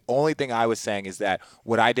 Only thing I was saying is that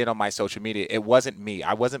what I did on my social media, it wasn't me.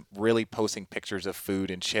 I wasn't really posting pictures of food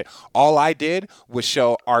and shit. All I did was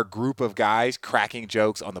show our group of guys cracking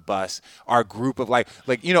jokes on the bus. Our group of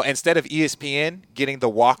instead of ESPN getting the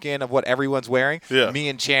walk-in of what everyone's wearing, me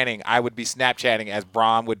and Channing, I would be Snapchatting as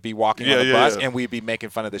Braun would be walking on the bus, and we'd be making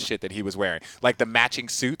fun of the shit that he was wearing, like the matching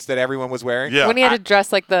suits that everyone was wearing. Yeah. When he had to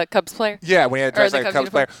dress like the Cubs player. Yeah, when he had to dress like a Cubs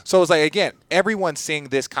player. So it was like, again, everyone's seeing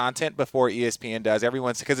this content before ESPN does.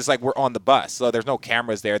 Because it's like we're on the bus, so there's no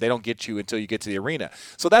cameras there. They don't get you until you get to the arena.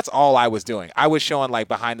 So that's all I was doing. I was showing like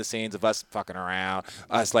behind the scenes of us fucking around,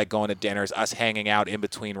 us like going to dinners, us hanging out in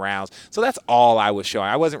between rounds. So that's all I was showing.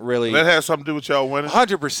 I wasn't really. That had something to do with y'all winning?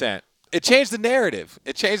 100%. It changed the narrative.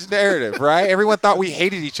 Right? Everyone thought we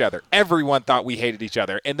hated each other.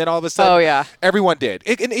 And then all of a sudden, everyone did.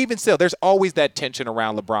 And even still, there's always that tension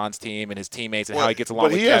around LeBron's team and his teammates and how he gets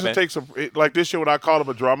along with Kevin. But he has to take some, like this year when I called him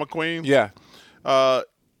a drama queen. Yeah.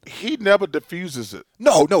 he never diffuses it.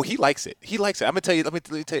 No, he likes it. He likes it. I'm gonna tell you. Let me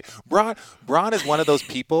tell you. Bron is one of those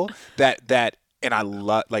people that, and I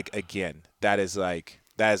love. Like again, that is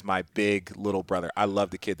my big little brother. I love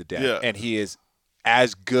the kid to death, and he is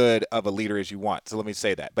as good of a leader as you want. So let me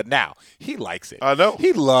say that. But now he likes it. I know.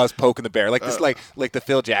 He loves poking the bear, like this, like the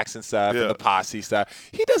Phil Jackson stuff and the posse stuff.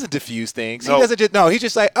 He doesn't diffuse things. He doesn't just. No, he's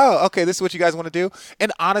just like, oh, okay, this is what you guys want to do.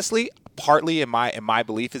 And honestly, partly in my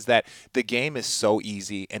belief is that the game is so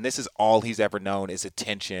easy, and this is all he's ever known is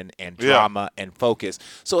attention and drama and focus.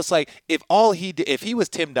 So it's like if he was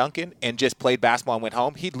Tim Duncan and just played basketball and went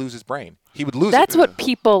home, he'd lose his brain. He would lose. That's what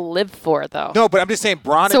people live for, though. No, but I'm just saying,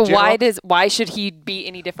 Bron. So why should he be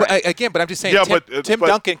any different? But I'm just saying, Tim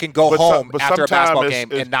Duncan can go home after a basketball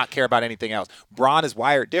game and not care about anything else. Bron is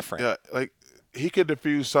wired different. Yeah, like he can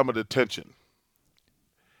diffuse some of the tension.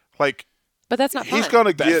 Like, but that's not. He's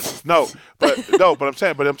gonna get But I'm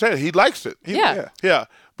saying he likes it. Yeah.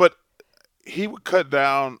 But he would cut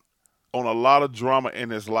down on a lot of drama in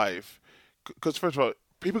his life because first of all,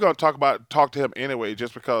 people are going to talk to him anyway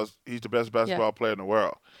just because he's the best basketball player in the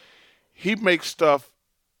world. He makes stuff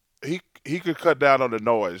 – he could cut down on the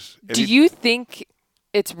noise. Do you think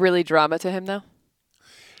it's really drama to him, though?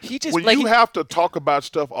 He just when you have to talk about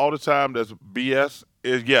stuff all the time that's BS,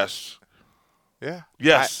 is yes. Yeah.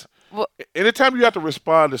 Yes. Anytime you have to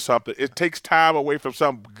respond to something, it takes time away from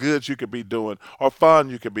some good you could be doing or fun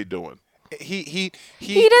you could be doing. He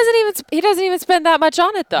doesn't even spend that much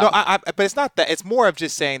on it though. No, but it's not that. It's more of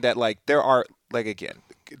just saying that like there are like again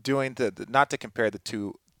doing the not to compare the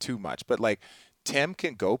two too much, but like Tim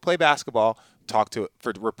can go play basketball, talk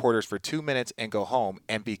for reporters for 2 minutes, and go home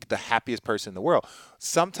and be the happiest person in the world.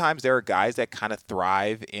 Sometimes there are guys that kind of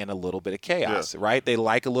thrive in a little bit of chaos, right? They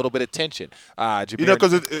like a little bit of tension.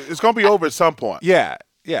 Because it's going to be over at some point. Yeah,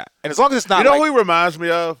 and as long as it's not. Who he reminds me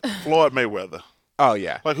of? Floyd Mayweather. Oh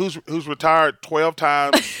yeah, like who's retired 12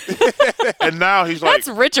 times, and now he's like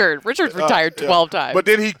that's Richard. Richard's retired 12 times. But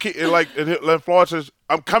then and Floyd says,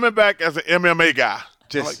 "I'm coming back as an MMA guy."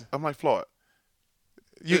 I'm like Floyd.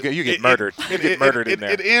 You get murdered. You get murdered in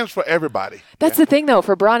there. It ends for everybody. That's the thing, though.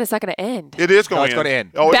 For Bron, it's not going to end. It is going to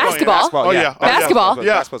end. Oh, basketball. Basketball.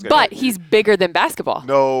 Yeah. But he's bigger than basketball.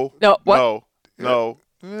 No. What? No.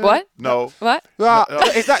 What? No. What? Well,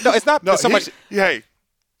 it's not so much. Hey,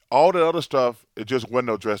 all the other stuff is just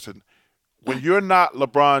window dressing. When you're not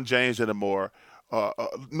LeBron James anymore,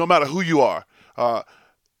 no matter who you are,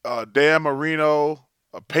 Dan Marino,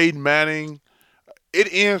 Peyton Manning, it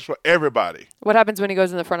ends for everybody. What happens when he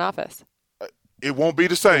goes in the front office? It won't be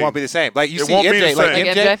the same. It won't be the same. Like you see won't be MJ, the same.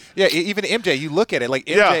 like MJ. Yeah, even MJ. You look at it like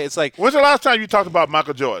MJ. It's like. When's the last time you talked about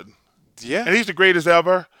Michael Jordan? Yeah, and he's the greatest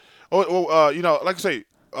ever. Like I say,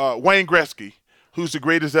 Wayne Gretzky, who's the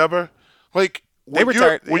greatest ever. Like when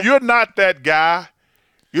you're not that guy,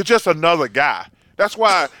 you're just another guy. That's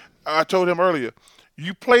why I told him earlier.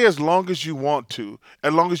 You play as long as you want to,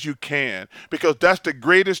 as long as you can, because that's the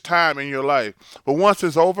greatest time in your life. But once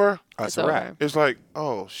it's over, that's right. It's like,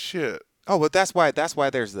 oh shit. Oh, but that's why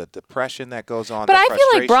there's the depression that goes on. But I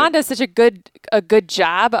feel like Bron does such a good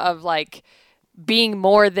job of like being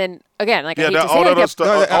more than again. Like all the other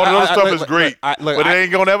stuff is great, but it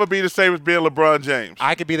ain't gonna ever be the same as being LeBron James.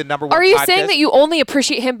 I could be the number one. Are you saying that you only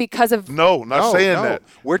appreciate him because of? No, not saying that.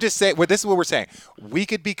 We're just saying. This is what we're saying. We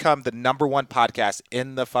could become the number one podcast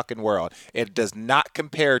in the fucking world. It does not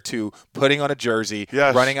compare to putting on a jersey,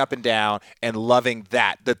 running up and down, and loving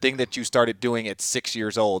that. The thing that you started doing at 6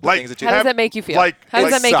 years old. How does that make you feel? How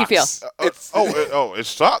does that make you feel? It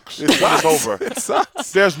sucks. It's over. It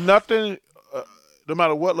sucks. There's nothing. No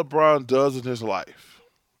matter what LeBron does in his life,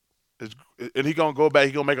 and he's going to go back,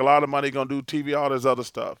 he's going to make a lot of money, he's going to do TV, all this other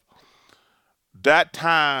stuff. That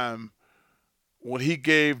time when he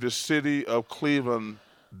gave the city of Cleveland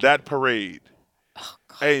that parade,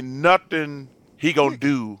 ain't nothing he going to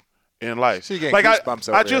do in life.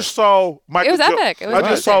 So I just saw Michael. It was epic. I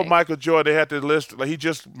just saw Michael Jordan. They had the list. Like he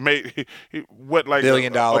just made he went like $1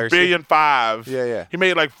 billion. $1.5 billion. Yeah. He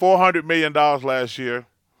made like $400 million last year.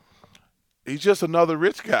 He's just another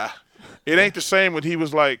rich guy. It ain't the same when he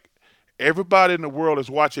was like, everybody in the world is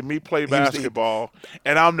watching me play basketball,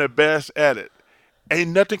 and I'm the best at it. Ain't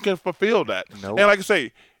nothing can fulfill that. Nope. And like I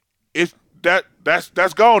say,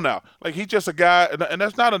 that's gone now. Like he's just a guy, and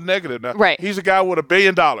that's not a negative. Now. Right. He's a guy with $1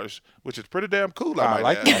 billion, which is pretty damn cool. I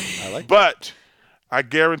like that. I like that. But I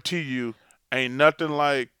guarantee you, ain't nothing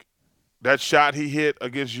like that shot he hit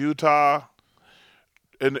against Utah.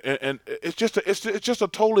 and it's just a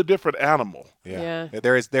totally different animal. Yeah.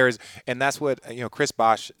 There is, and that's what Chris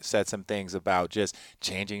Bosh said some things about just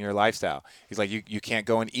changing your lifestyle. He's like, you can't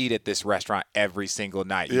go and eat at this restaurant every single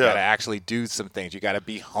night. You got to actually do some things. You got to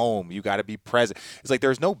be home. You got to be present. It's like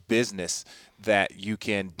there's no business that you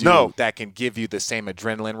can do that can give you the same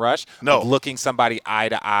adrenaline rush of looking somebody eye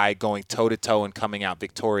to eye, going toe to toe, and coming out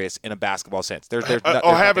victorious in a basketball sense. There's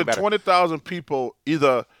or having 20,000 people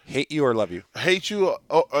either hate you or love you. Hate you,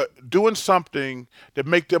 doing something that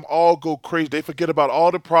make them all go crazy. They forget about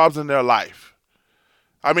all the problems in their life.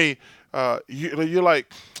 I mean, you're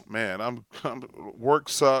like, man, work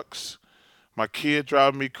sucks. My kid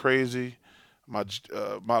driving me crazy.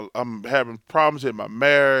 I'm having problems in my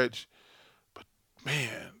marriage.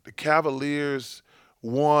 Man, the Cavaliers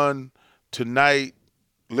won tonight,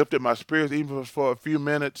 lifted my spirits even for a few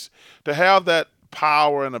minutes. To have that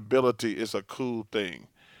power and ability is a cool thing.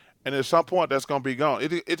 And at some point, that's going to be gone.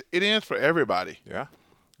 It ends for everybody. Yeah.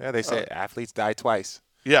 Yeah, they say athletes die twice.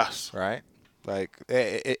 Yes. Right? Like,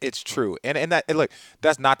 it's true. And look,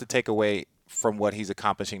 that's not to take away from what he's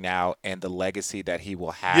accomplishing now and the legacy that he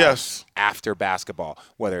will have after basketball,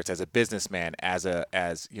 whether it's as a businessman, as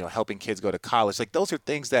helping kids go to college. Like, those are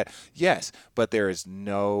things that, yes, but there is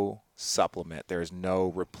no supplement. There is no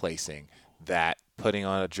replacing that putting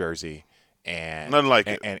on a jersey and nothing like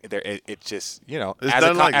and it just,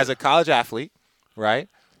 as a college athlete, right?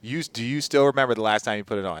 Do you still remember the last time you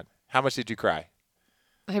put it on? How much did you cry?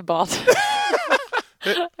 I bawled.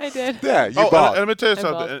 I did. Yeah, you bought. And let me tell you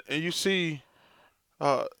something. And you see,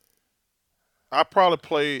 I probably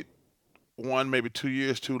played 1, maybe 2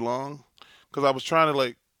 years too long because I was trying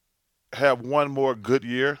to have one more good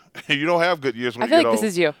year. You don't have good years when I feel like this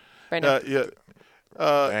is you right now. Yeah.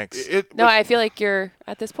 Thanks. I feel like you're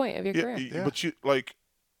at this point of your career. Yeah. But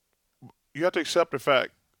you have to accept the fact,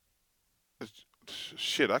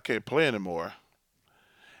 shit, I can't play anymore.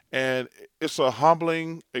 And it's a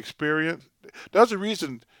humbling experience. That's the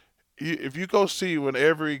reason if you go see when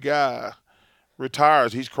every guy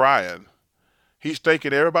retires, he's crying. He's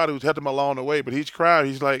thanking everybody who's helped him along the way, but he's crying.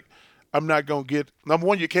 He's like, I'm not going to get – number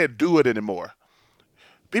one, you can't do it anymore.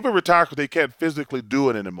 People retire because they can't physically do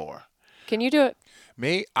it anymore. Can you do it?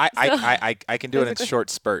 Me, I can do it in short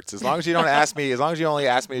spurts. As long as you don't ask me, as long as you only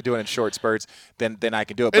ask me to do it in short spurts, then I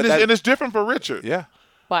can do it. But and it's different for Richard. Yeah.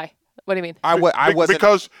 Why? What do you mean? I wasn't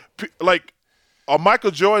because a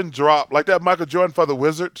Michael Jordan drop like that. Michael Jordan for the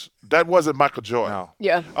Wizards. That wasn't Michael Jordan. No.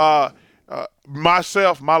 Yeah.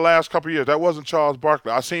 Myself, my last couple of years, that wasn't Charles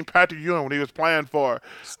Barkley. I seen Patrick Ewing when he was playing for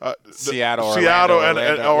Seattle, and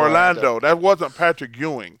Orlando. That wasn't Patrick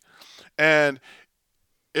Ewing, and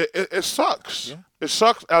it sucks. Yeah. It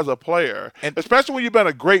sucks as a player, and especially when you've been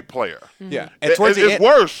a great player. Mm-hmm. Yeah, and it's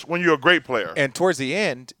worse when you're a great player. And towards the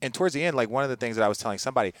end, like one of the things that I was telling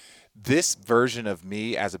somebody, this version of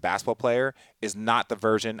me as a basketball player is not the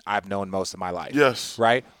version I've known most of my life. Yes.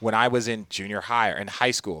 Right? When I was in junior high or in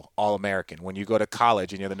high school, All-American. When you go to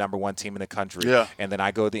college and you're the number one team in the country. Yeah. And then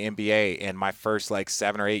I go to the NBA, and my first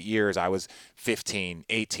 7 or 8 years, I was 15,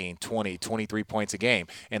 18, 20, 23 points a game.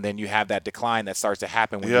 And then you have that decline that starts to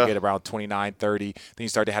happen when you get around 29, 30. Then you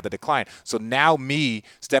start to have the decline. So now me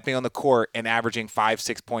stepping on the court and averaging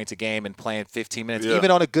 5-6 points a game and playing 15 minutes,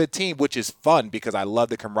 even on a good team, which is fun because I love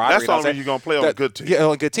the camaraderie. That's the only reason you're going to play on a good team. Yeah,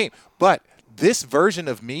 on a good team. But this version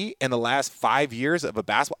of me in the last 5 years of a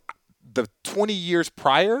basketball, the 20 years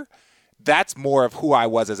prior, that's more of who I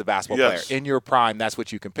was as a basketball player. In your prime, that's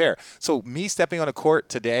what you compare. So me stepping on a court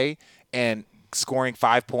today and scoring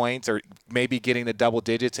 5 points or maybe getting the double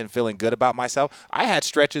digits and feeling good about myself, I had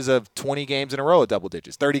stretches of 20 games in a row of double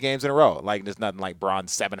digits, 30 games in a row. Like, there's nothing like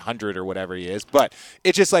Bron's 700 or whatever he is. But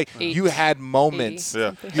it's just like you had moments.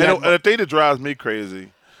 Yeah. And the thing that drives me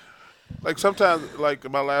crazy, like sometimes, like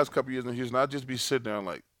in my last couple years in Houston, I'd just be sitting there and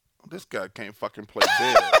like, this guy can't fucking play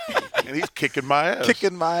dead. And he's kicking my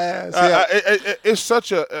ass. Yeah. It's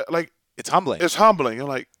such a, it's humbling. It's humbling. You're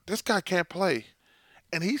like, this guy can't play.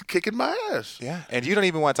 And he's kicking my ass. Yeah. And you don't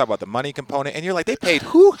even want to talk about the money component. And you're like, they paid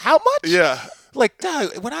who? How much? Yeah. Like,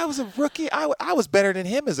 Doug, when I was a rookie, I was better than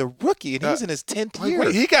him as a rookie, and he's in his 10th year.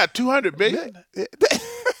 Wait, he got $200 million?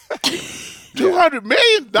 $200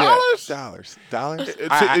 million? Dollars.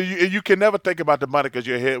 You can never think about the money because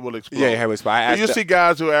your head will explode. Yeah, your head will explode. You see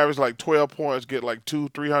guys who average like 12 points get like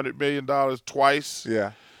 $200-300 million twice.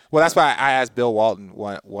 Yeah. Well, that's why I asked Bill Walton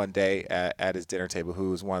one day at his dinner table, who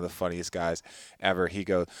was one of the funniest guys ever.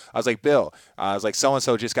 I was like, Bill,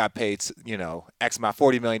 so-and-so just got paid, X amount,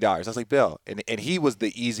 $40 million. I was like, Bill, and he was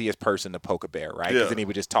the easiest person to poke a bear, right? Because then he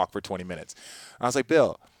would just talk for 20 minutes. I was like,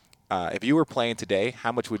 Bill, if you were playing today,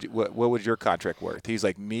 how much what would your contract worth? He's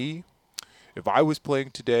like, me, if I was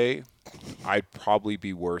playing today, I'd probably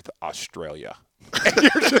be worth Australia. And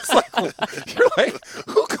you're just like,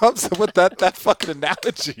 who comes up with that fucking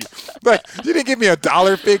analogy? Like, you didn't give me a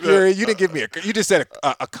dollar figure. You didn't give me you just said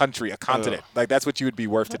a country, a continent. Like, that's what you would be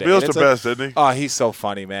worth today. Bill's the best, isn't he? Oh, he's so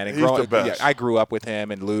funny, man. And He's the best. Yeah, I grew up with him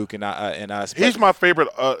and Luke and us. He's my favorite.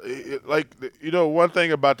 One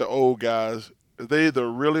thing about the old guys, they either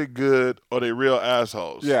really good or they real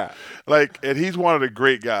assholes. Yeah. And he's one of the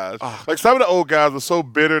great guys. Like, some of the old guys are so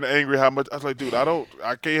bitter and angry how much. I was like, dude, I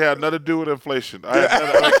can't have nothing to do with inflation.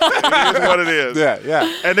 It is what it is. Yeah,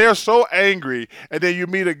 yeah. And they're so angry. And then you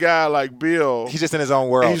meet a guy like Bill. He's just in his own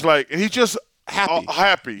world. He's just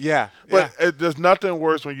happy. Yeah. But there's nothing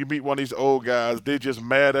worse when you meet one of these old guys. They're just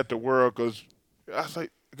mad at the world because I was like,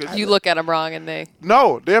 you look at them wrong and they.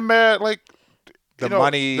 No, they're mad like. The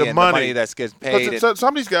money that gets paid. Some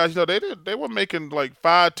of these guys, they were making like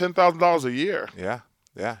 $5,000-$10,000 a year.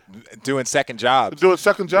 Yeah. Doing second jobs.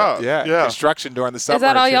 Yeah. Construction during the summer. Is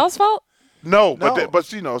that all y'all's fault? No. But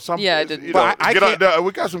some. Yeah, I didn't.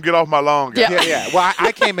 We got some get off my lawn guys. Yeah. Well,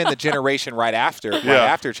 I came in the generation right after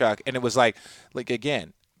Chuck, and it was like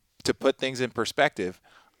again, to put things in perspective.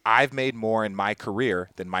 I've made more in my career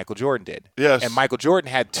than Michael Jordan did. Yes. And Michael Jordan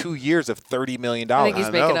had 2 years of $30 million. I think he's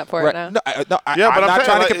making up for it now. I'm not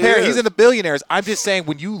trying to compare. He's in the billionaires. I'm just saying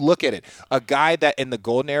when you look at it, a guy that in the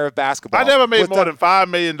golden era of basketball. I never made more than $5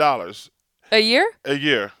 million. A year? A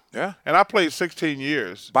year. Yeah. And I played 16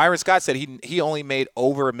 years. Byron Scott said he only made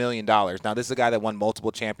over $1 million. Now, this is a guy that won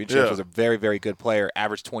multiple championships, was a very, very good player,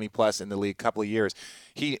 averaged 20-plus in the league a couple of years.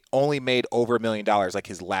 He only made over $1 million like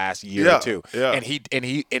his last year or two. Yeah. And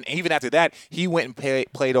even after that, he went and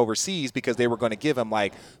played overseas because they were going to give him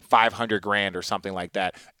like $500,000 or something like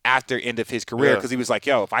that after end of his career because he was like,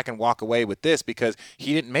 yo, if I can walk away with this, because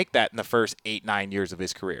he didn't make that in the first 8-9 years of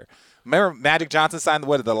his career. Remember Magic Johnson signed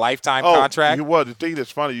the lifetime contract? The thing that's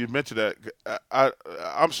funny, you mentioned that.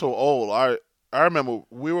 I'm so old. I remember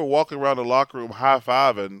we were walking around the locker room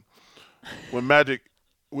high-fiving when Magic,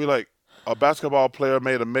 a basketball player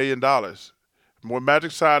made $1 million. When Magic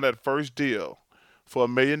signed that first deal for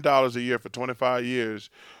 $1 million a year for 25 years,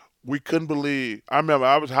 we couldn't believe. I remember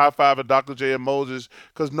I was high-fiving Dr. J and Moses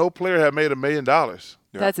because no player had made $1 million.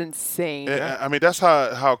 That's insane. I mean, that's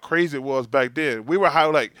how crazy it was back then. We were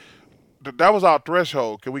that was our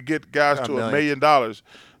threshold. Can we get guys to $1 million?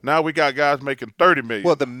 Now we got guys making $30 million.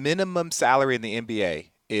 Well, the minimum salary in the NBA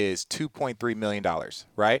is $2.3 million,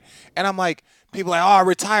 right? And I'm like, people are like,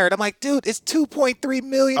 retired. I'm like, dude, it's $2.3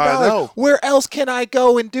 million. I know. Where else can I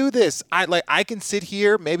go and do this? I can sit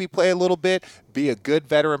here, maybe play a little bit, be a good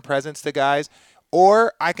veteran presence to guys,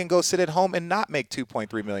 or I can go sit at home and not make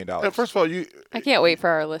 $2.3 million. And first of all, I can't wait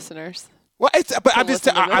for our listeners. Well, I'm just.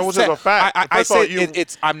 a fact. I say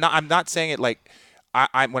it's. I'm not saying it like.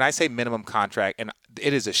 When I say minimum contract, and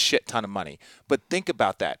it is a shit ton of money. But think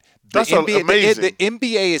about that. That's amazing. The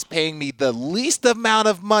NBA is paying me the least amount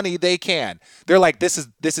of money they can. They're like, this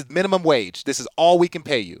is minimum wage. This is all we can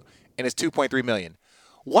pay you, and it's $2.3 million.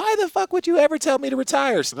 Why the fuck would you ever tell me to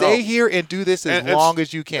retire? Stay here and do this as long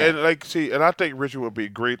as you can. And I think Richard would be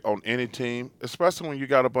great on any team, especially when you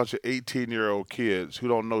got a bunch of 18-year-old kids who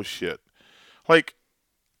don't know shit. Like,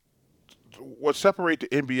 what separates the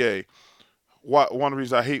NBA, one of the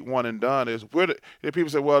reasons I hate one and done is people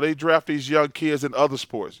say, well, they draft these young kids in other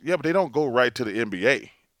sports. Yeah, but they don't go right to the NBA.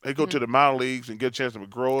 They go to the minor leagues and get a chance to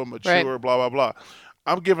grow and mature, blah, blah, blah.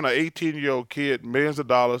 I'm giving an 18-year-old kid millions of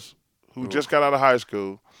dollars who just got out of high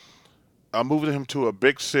school. I'm moving him to a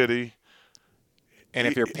big city. And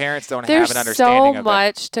if your parents don't have an understanding of There's it. so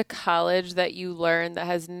much to college that you learn that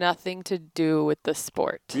has nothing to do with the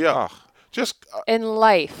sport. Yeah. Just in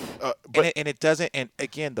life. And it doesn't, and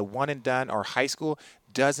again, the one and done or high school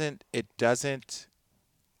doesn't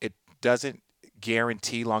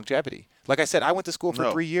guarantee longevity. Like I said, I went to school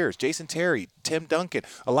for 3 years. Jason Terry, Tim Duncan,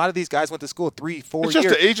 a lot of these guys went to school 3-4 years. It's just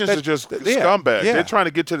the agents are just scumbags. Yeah. They're trying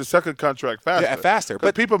to get to the second contract faster. Yeah, faster.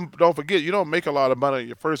 But people don't forget, you don't make a lot of money on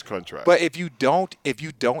your first contract. But if you don't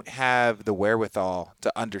have the wherewithal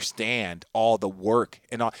to understand all the work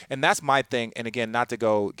and that's my thing. And again, not to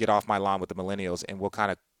go get off my lawn with the millennials, and we'll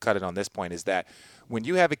kind of cut it on this point, is that when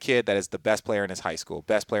you have a kid that is the best player in his high school,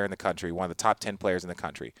 best player in the country, one of the top 10 players in the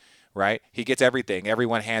country, right? He gets everything.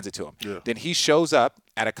 Everyone hands it to him. Yeah. Then he shows up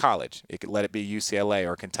at a college. It could let it be UCLA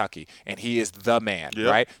or Kentucky, and he is the man,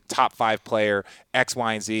 right? Top 5 player, X,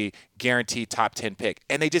 Y, and Z, guaranteed top 10 pick,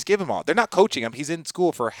 and they just give him all. They're not coaching him. He's in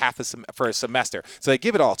school for for a semester, so they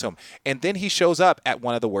give it all to him. And then he shows up at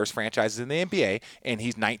one of the worst franchises in the NBA, and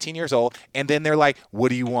he's 19 years old. And then they're like, "What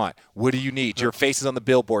do you want? What do you need? Your face is on the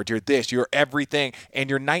billboard. You're this. You're everything." And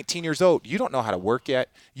you're 19 years old. You don't know how to work yet.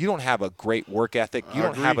 You don't have a great work ethic. You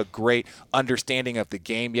don't have a great understanding of the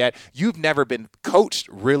game yet. You've never been coached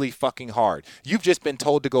really fucking hard. You've just been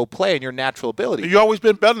told to go play in your natural ability. You've always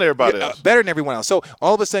been better than everybody else. Better than everyone else. So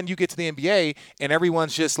all of a sudden you get to the NBA and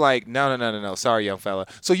everyone's just like, no. Sorry, young fella.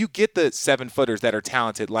 So you get the 7-footers that are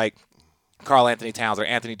talented like Karl Anthony Towns or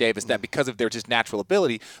Anthony Davis, that because of their just natural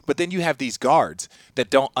ability, but then you have these guards that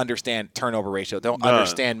don't understand turnover ratio, don't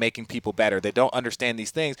understand making people better, they don't understand these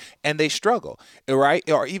things, and they struggle, right?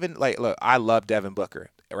 Or even like, look, I love Devin Booker,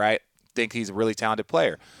 right? Think he's a really talented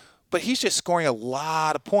player. But he's just scoring a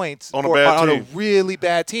lot of points on a really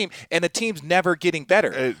bad team, and the team's never getting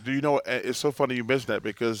better. Do you know, it's so funny you mentioned that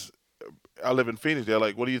because I live in Phoenix. They're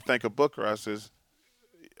like, what do you think of Booker? I says,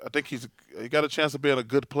 I think he got a chance of being a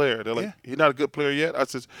good player. They're like, he's not a good player yet? I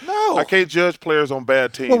says, no. I can't judge players on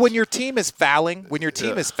bad teams. Well, when your team is fouling,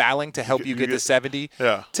 is fouling to help you get to 70,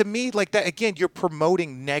 to me, like that, again, you're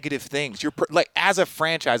promoting negative things. You're like, as a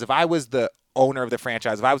franchise, if I was the owner of the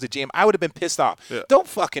franchise, if I was a GM, I would have been pissed off. Don't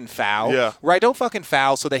fucking foul, right? Don't fucking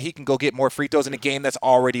foul so that he can go get more free throws in a game that's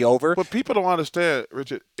already over. But people don't understand,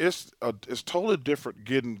 Richard, it's totally different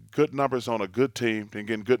getting good numbers on a good team than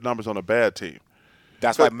getting good numbers on a bad team.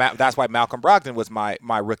 That's why Malcolm Brogdon was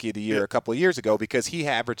my rookie of the year a couple of years ago, because he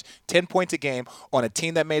averaged 10 points a game on a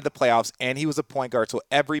team that made the playoffs, and he was a point guard, so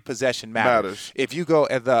every possession matters. If you go,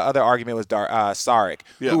 the other argument was Saric,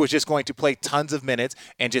 who was just going to play tons of minutes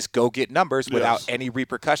and just go get numbers without any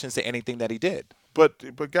repercussions to anything that he did.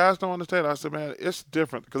 But guys don't understand. I said, man, it's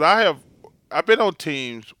different because I've been on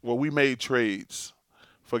teams where we made trades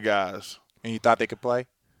for guys. And you thought they could play?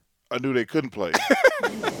 I knew they couldn't play.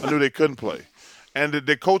 And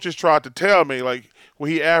the coaches tried to tell me, like,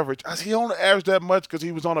 when he averaged, I said, he only averaged that much because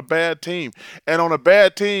he was on a bad team. And on a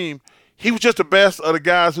bad team, he was just the best of the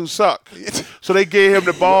guys who suck. So they gave him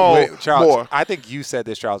the ball Charles, more. I think you said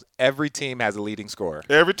this, Charles. Every team has a leading scorer.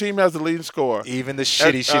 Every team has a leading scorer. Even the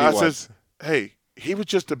shitty ones. Says, hey, he was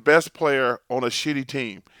just the best player on a shitty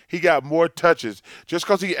team. He got more touches. Just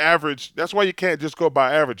because he averaged, that's why you can't just go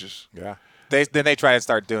by averages. Yeah. Then they try to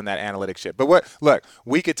start doing that analytic shit. But look,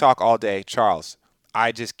 we could talk all day, Charles.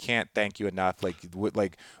 I just can't thank you enough. Like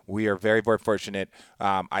we are very, very fortunate.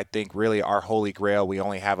 I think really our holy grail, we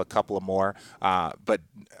only have a couple of more. But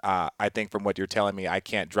I think from what you're telling me, I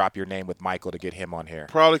can't drop your name with Michael to get him on here.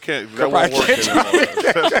 Probably can't. That won't work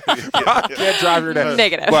anymore. Can't drop your name.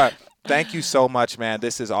 Negative. But thank you so much, man.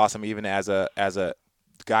 This is awesome. Even as a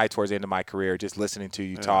guy towards the end of my career, just listening to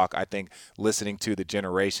you talk, I think listening to the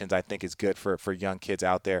generations, I think is good for young kids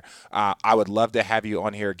out there. I would love to have you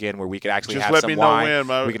on here again where we could actually just have let some me wine. Know when,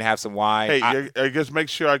 man. We can have some wine. Hey, I guess make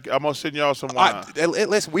sure I'm going to send y'all some wine.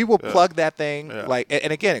 Listen, we will plug that thing. Like,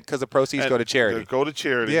 and again, because the proceeds go to charity. Go to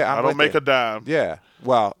charity. Yeah, I don't make a dime. Yeah.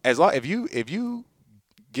 Well, as long if you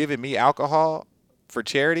giving me alcohol for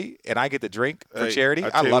charity and I get to drink for charity,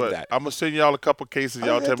 I love that. I'm going to send y'all a couple cases.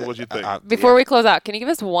 Y'all tell me what you think. Before we close out, can you give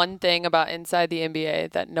us one thing about inside the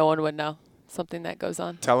NBA that no one would know? Something that goes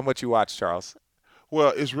on. Tell them what you watch, Charles.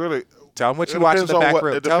 Well, it's really. Tell them what you watch in the back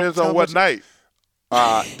room. It depends on what night.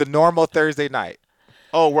 The normal Thursday night.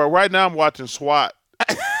 Oh, well, right now I'm watching SWAT.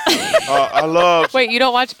 I love. Wait, you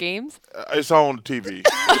don't watch games? It's on TV.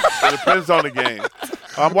 It depends on the game.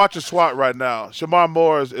 I'm watching SWAT right now. Shamar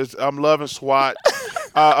Moore I'm loving SWAT.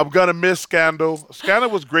 I'm gonna miss Scandal. Scandal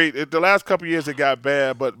was great. The last couple of years it got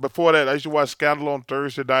bad, but before that I used to watch Scandal on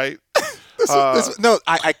Thursday night. No,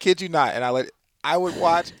 I kid you not, and I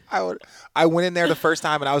went in there the first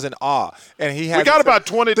time and I was in awe. And we got about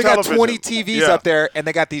 20 They got 20 TVs up there, and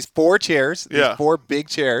they got these 4 chairs, these 4 big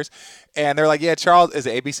chairs, and they're like, "Yeah, Charles, is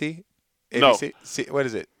it ABC? ABC? No. What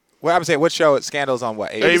is it? What I'm saying, what show? Scandal's on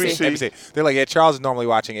what? ABC. They're like, yeah, Charles is normally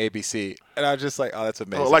watching ABC, and I was just like, oh, that's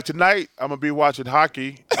amazing. Like tonight, I'm gonna be watching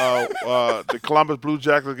hockey. The Columbus Blue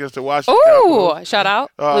Jackets against the Washington. Ooh, shout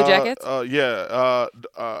out Blue Jackets.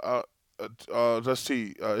 Let's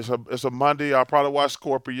see. It's a Monday. I'll probably watch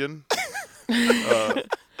Scorpion. Do you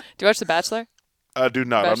watch The Bachelor? I do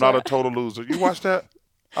not. Bachelor? I'm not a total loser. You watch that?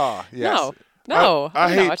 Oh, yes. No.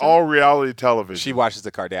 I hate all reality television. She watches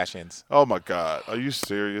the Kardashians. Oh, my God. Are you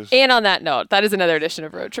serious? And on that note, that is another edition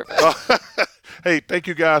of Road Trip. Hey, thank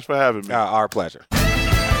you guys for having me. Our pleasure.